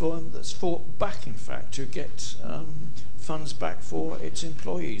a firm that's fought back, in fact, to get funds back for its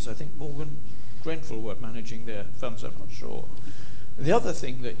employees. I think Morgan Grenfell were managing their funds, I'm not sure. The other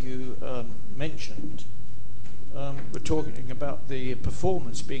thing that you mentioned, we're talking about the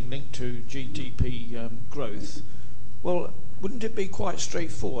performance being linked to GDP growth. Well, wouldn't it be quite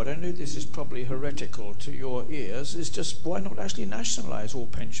straightforward? I know this is probably heretical to your ears. It's just, why not actually nationalise all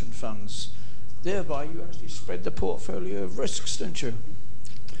pension funds? Thereby you actually spread the portfolio of risks, don't you?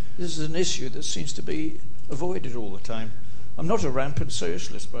 This is an issue that seems to be avoided all the time. I'm not a rampant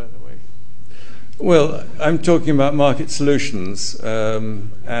socialist, by the way. Well, I'm talking about market solutions.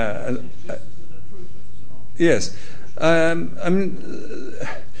 Yes.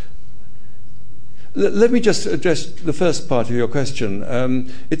 Let me just address the first part of your question.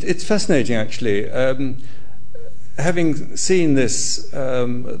 It's fascinating, actually. Having seen this,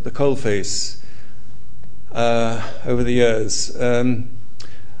 the coalface, over the years,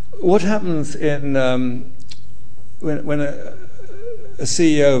 what happens when a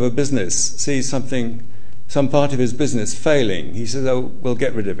CEO of a business sees some part of his business failing? He says, "Oh, we'll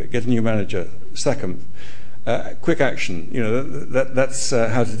get rid of it. Get a new manager. Sack him." Quick action. That's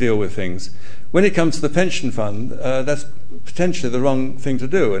how to deal with things. When it comes to the pension fund, that's potentially the wrong thing to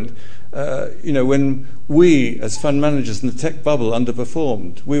do. And when we, as fund managers in the tech bubble,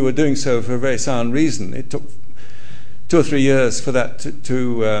 underperformed, we were doing so for a very sound reason. It took 2 or 3 years for that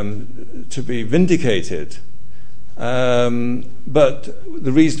to be vindicated. But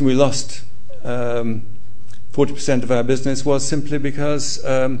the reason we lost 40% of our business was simply because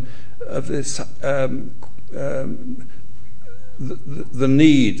of this. The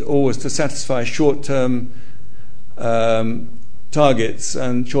need always to satisfy short-term targets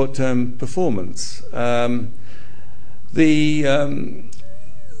and short-term performance.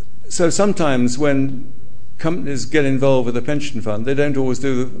 So sometimes when companies get involved with a pension fund, they don't always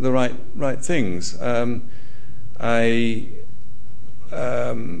do the right things. I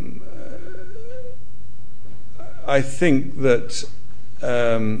think that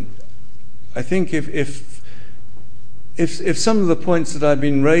if some of the points that I've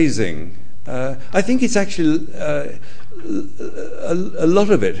been raising, I think it's actually a lot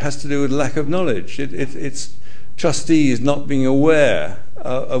of it has to do with lack of knowledge. It's trustees not being aware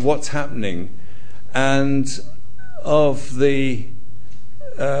of what's happening and of they're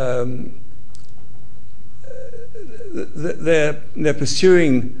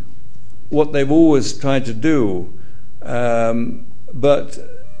pursuing what they've always tried to do, but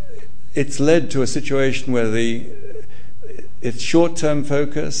it's led to a situation where it's short-term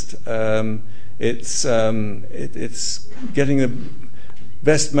focused. It's getting the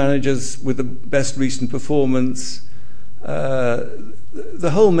best managers with the best recent performance.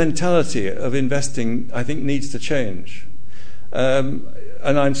 The whole mentality of investing, I think, needs to change. And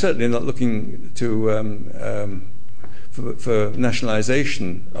I'm certainly not looking for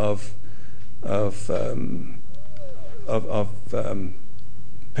nationalisation of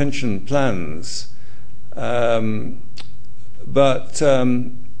pension plans, but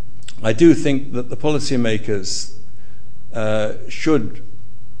I do think that the policymakers should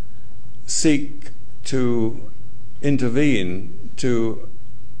seek to intervene to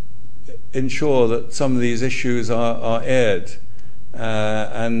ensure that some of these issues are aired,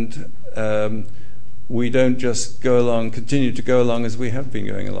 and we don't just continue to go along as we have been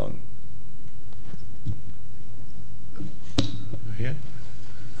going along. Yeah.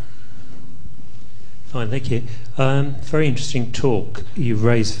 Fine, thank you. Very interesting talk. You've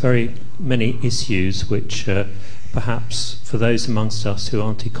raised very many issues which perhaps for those amongst us who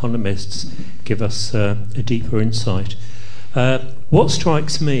aren't economists give us a deeper insight. What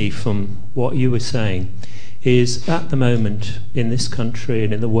strikes me from what you were saying is at the moment in this country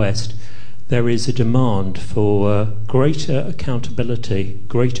and in the West there is a demand for greater accountability,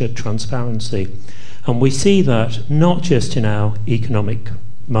 greater transparency, and we see that not just in our economic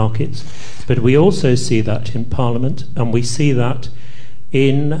markets, but we also see that in Parliament, and we see that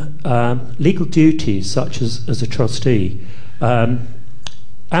in legal duties such as a trustee.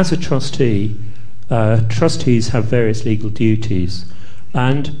 As a trustee, trustees have various legal duties,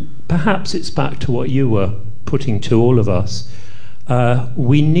 and perhaps it's back to what you were putting to all of us.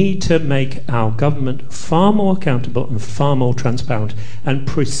 We need to make our government far more accountable and far more transparent, and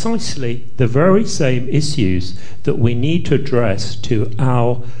precisely the very same issues that we need to address to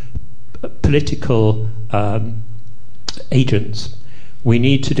our political agents. We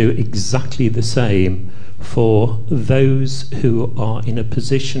need to do exactly the same for those who are in a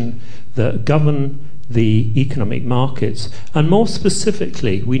position that govern the economic markets, and more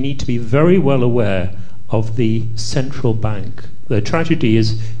specifically, we need to be very well aware of the central bank. The tragedy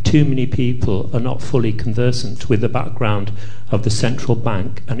is too many people are not fully conversant with the background of the central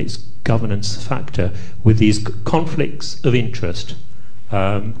bank and its governance factor with these conflicts of interest.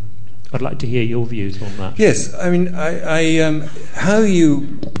 I'd like to hear your views on that. Yes, I mean, how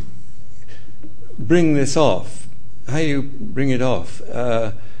you bring this off, how you bring it off,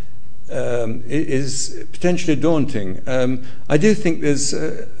 is potentially daunting. I do think there's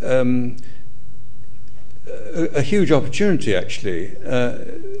a huge opportunity, actually,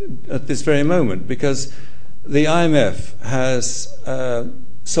 at this very moment, because the IMF has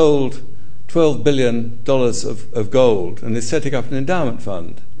sold $12 billion of gold and is setting up an endowment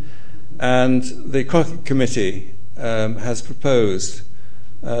fund. And the Crockett Committee has proposed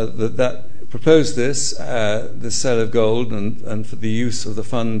this sale of gold and for the use of the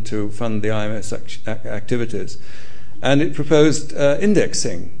fund to fund the IMF's activities. And it proposed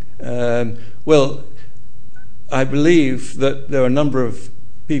indexing. Well, I believe that there are a number of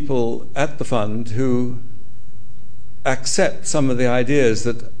people at the fund who accept some of the ideas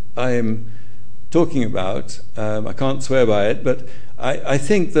that I am talking about. I can't swear by it, but I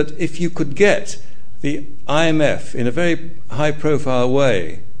think that if you could get the IMF in a very high-profile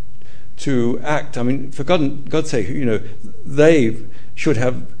way to act, I mean, for God's sake, they should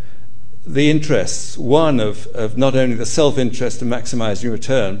have the interests, one of not only the self-interest of maximising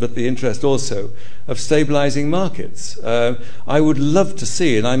return, but the interest also of stabilising markets. I would love to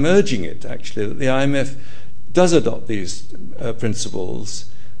see, and I'm urging it actually, that the IMF does adopt these principles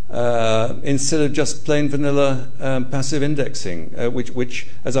instead of just plain vanilla passive indexing, which,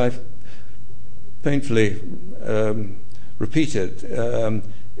 as I've painfully repeated, are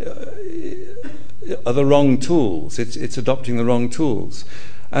the wrong tools. It's adopting the wrong tools.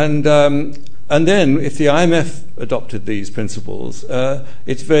 And then, if the IMF adopted these principles,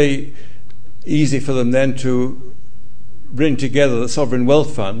 it's very easy for them then to bring together the sovereign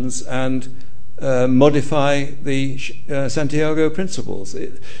wealth funds and modify the Santiago principles.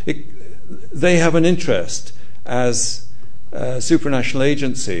 They have an interest as a supranational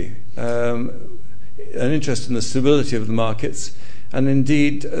agency, an interest in the stability of the markets, and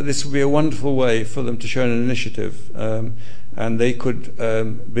indeed this would be a wonderful way for them to show an initiative. And they could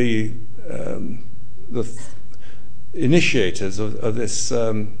be the initiators of this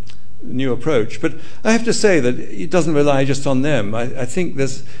new approach. But I have to say that it doesn't rely just on them. I think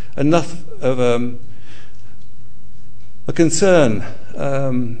there's enough of a concern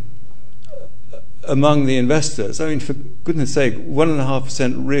among the investors. I mean, for goodness sake,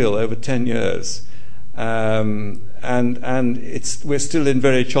 1.5% real over 10 years. And we're still in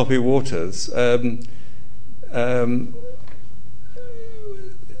very choppy waters.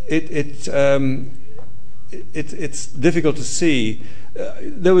 It's difficult to see.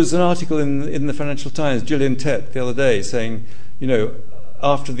 There was an article in the Financial Times, Gillian Tett, the other day, saying,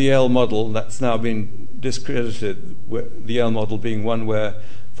 after the Yale model, that's now been discredited, the Yale model being one where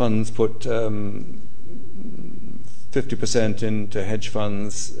funds put 50% into hedge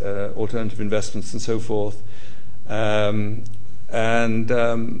funds, alternative investments, and so forth.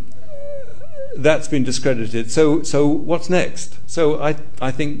 That's been discredited. So what's next? So I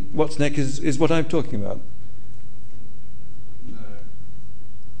think what's next is what I'm talking about. No.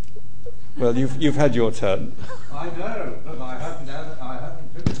 Well, you've had your turn. I know, but I haven't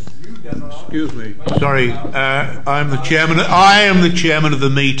finished. You never asked. Excuse me. Sorry, I'm the chairman. I am the chairman of the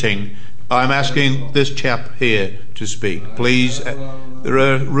meeting. I'm asking this chap here to speak. Please, there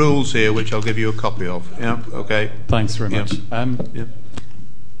are rules here which I'll give you a copy of. Yeah, okay. Thanks very much. Yeah.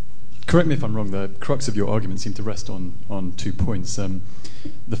 Correct me if I'm wrong, the crux of your argument seemed to rest on 2 points.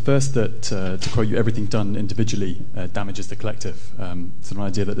 The first, that, to quote you, everything done individually damages the collective. It's an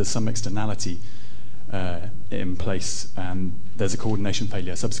idea that there's some externality in place and there's a coordination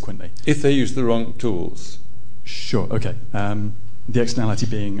failure subsequently. If they use the wrong tools. Sure, okay. The externality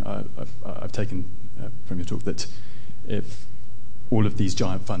being, I've taken from your talk that if all of these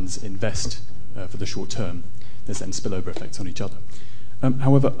giant funds invest for the short term, there's then spillover effects on each other.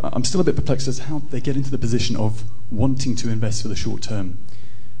 However, I'm still a bit perplexed as to how they get into the position of wanting to invest for the short term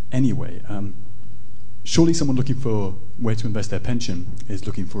anyway. Surely someone looking for where to invest their pension is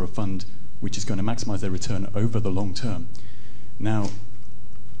looking for a fund which is going to maximize their return over the long term. Now,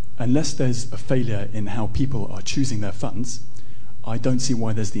 unless there's a failure in how people are choosing their funds, I don't see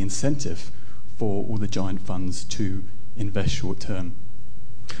why there's the incentive for all the giant funds to invest short term.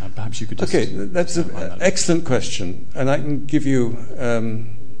 Perhaps you could just... Okay, that's an excellent question, and I can give you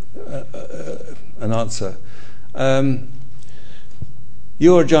an answer.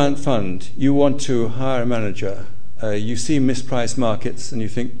 You're a giant fund. You want to hire a manager. You see mispriced markets, and you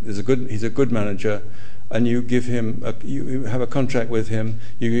think he's a good manager, and you give him you have a contract with him.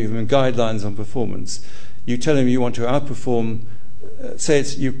 You give him guidelines on performance. You tell him you want to outperform. Say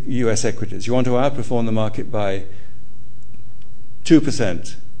it's U.S. equities. You want to outperform the market by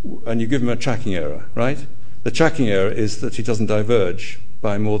 2%, and you give him a tracking error, right? The tracking error is that he doesn't diverge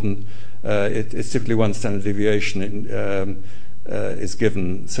by more than it's typically one standard deviation is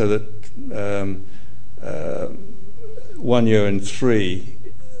given, so that 1 year in 3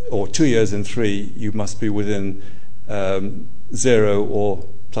 or 2 years in 3 you must be within 0 or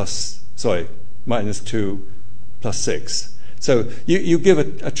 -2 +6. So you give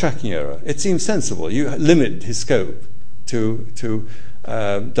a tracking error. It seems sensible. You limit his scope to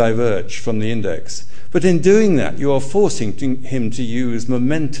diverge from the index. But in doing that, you are forcing him to use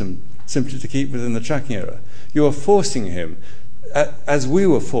momentum simply to keep within the tracking error. You are forcing him, as we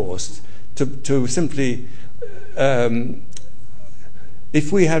were forced, to simply...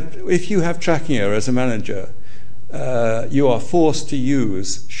 if you have tracking error as a manager, you are forced to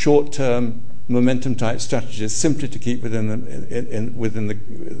use short-term momentum-type strategies simply to keep within the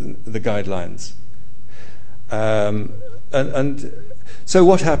guidelines. And so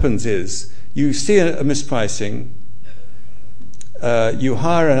what happens is you see a mispricing, you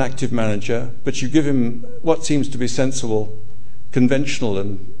hire an active manager, but you give him what seems to be sensible, conventional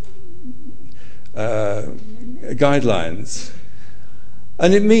and guidelines,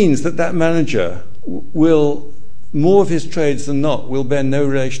 and it means that manager will, more of his trades than not, will bear no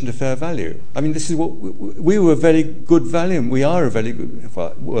relation to fair value. I mean, this is what we were a very good value. We are a very good.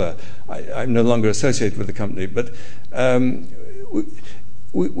 Well, were. I'm no longer associated with the company, but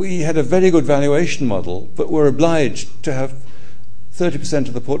we had a very good valuation model, but we're obliged to have 30%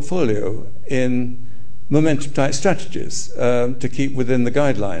 of the portfolio in momentum-type strategies to keep within the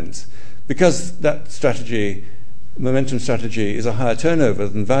guidelines, because that strategy. Momentum strategy is a higher turnover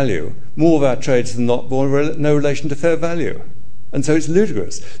than value. More of our trades than not bore no relation to fair value. And so it's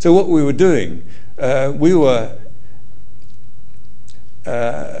ludicrous. So what we were doing, we were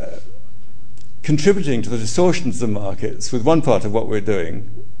contributing to the distortions of the markets with one part of what we're doing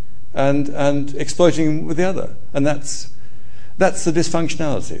and exploiting with the other. And that's the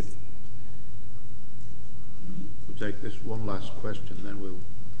dysfunctionality. We'll take this one last question, then we'll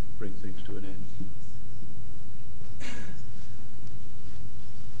bring things to an end.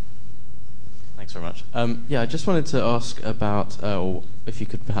 Thanks very much. I just wanted to ask about, or if you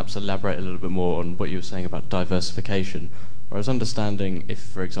could perhaps elaborate a little bit more on what you were saying about diversification. I was understanding if,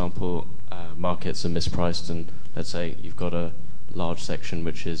 for example, markets are mispriced and let's say you've got a large section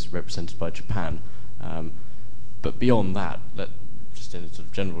which is represented by Japan, but beyond that, just in sort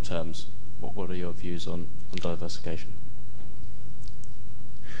of general terms, what are your views on diversification?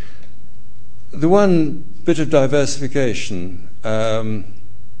 The one bit of diversification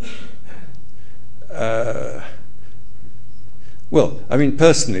well, I mean,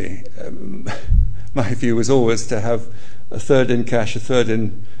 personally, my view was always to have a third in cash, a third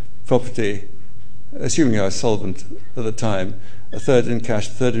in property, assuming I was solvent at the time, a third in cash,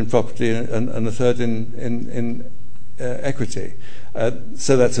 a third in property, and a third in equity.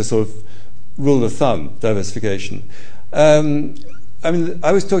 So that's a sort of rule of thumb, diversification. I mean,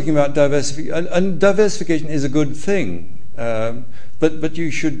 I was talking about diversification, and diversification is a good thing, but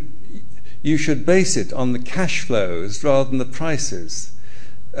you should base it on the cash flows rather than the prices.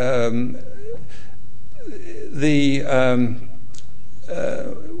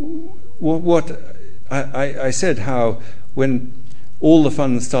 What I said, how when all the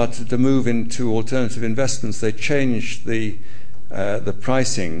funds started to move into alternative investments, they changed the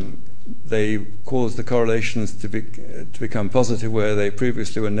pricing. They caused the correlations to become positive where they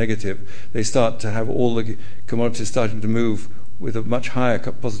previously were negative. They start to have all the commodities starting to move with a much higher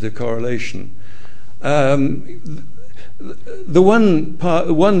positive correlation. The one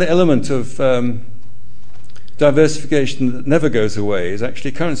element of diversification that never goes away is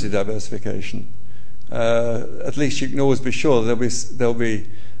actually currency diversification. At least you can always be sure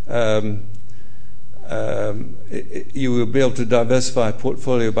you will be able to diversify a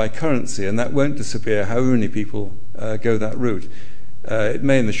portfolio by currency, and that won't disappear how many people go that route. It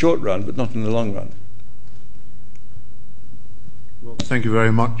may in the short run, but not in the long run. Well, thank you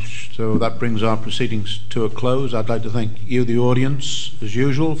very much. So that brings our proceedings to a close. I'd like to thank you, the audience, as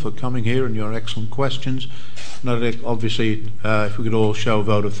usual, for coming here and your excellent questions. And obviously, if we could all show a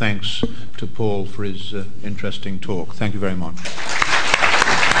vote of thanks to Paul for his interesting talk. Thank you very much.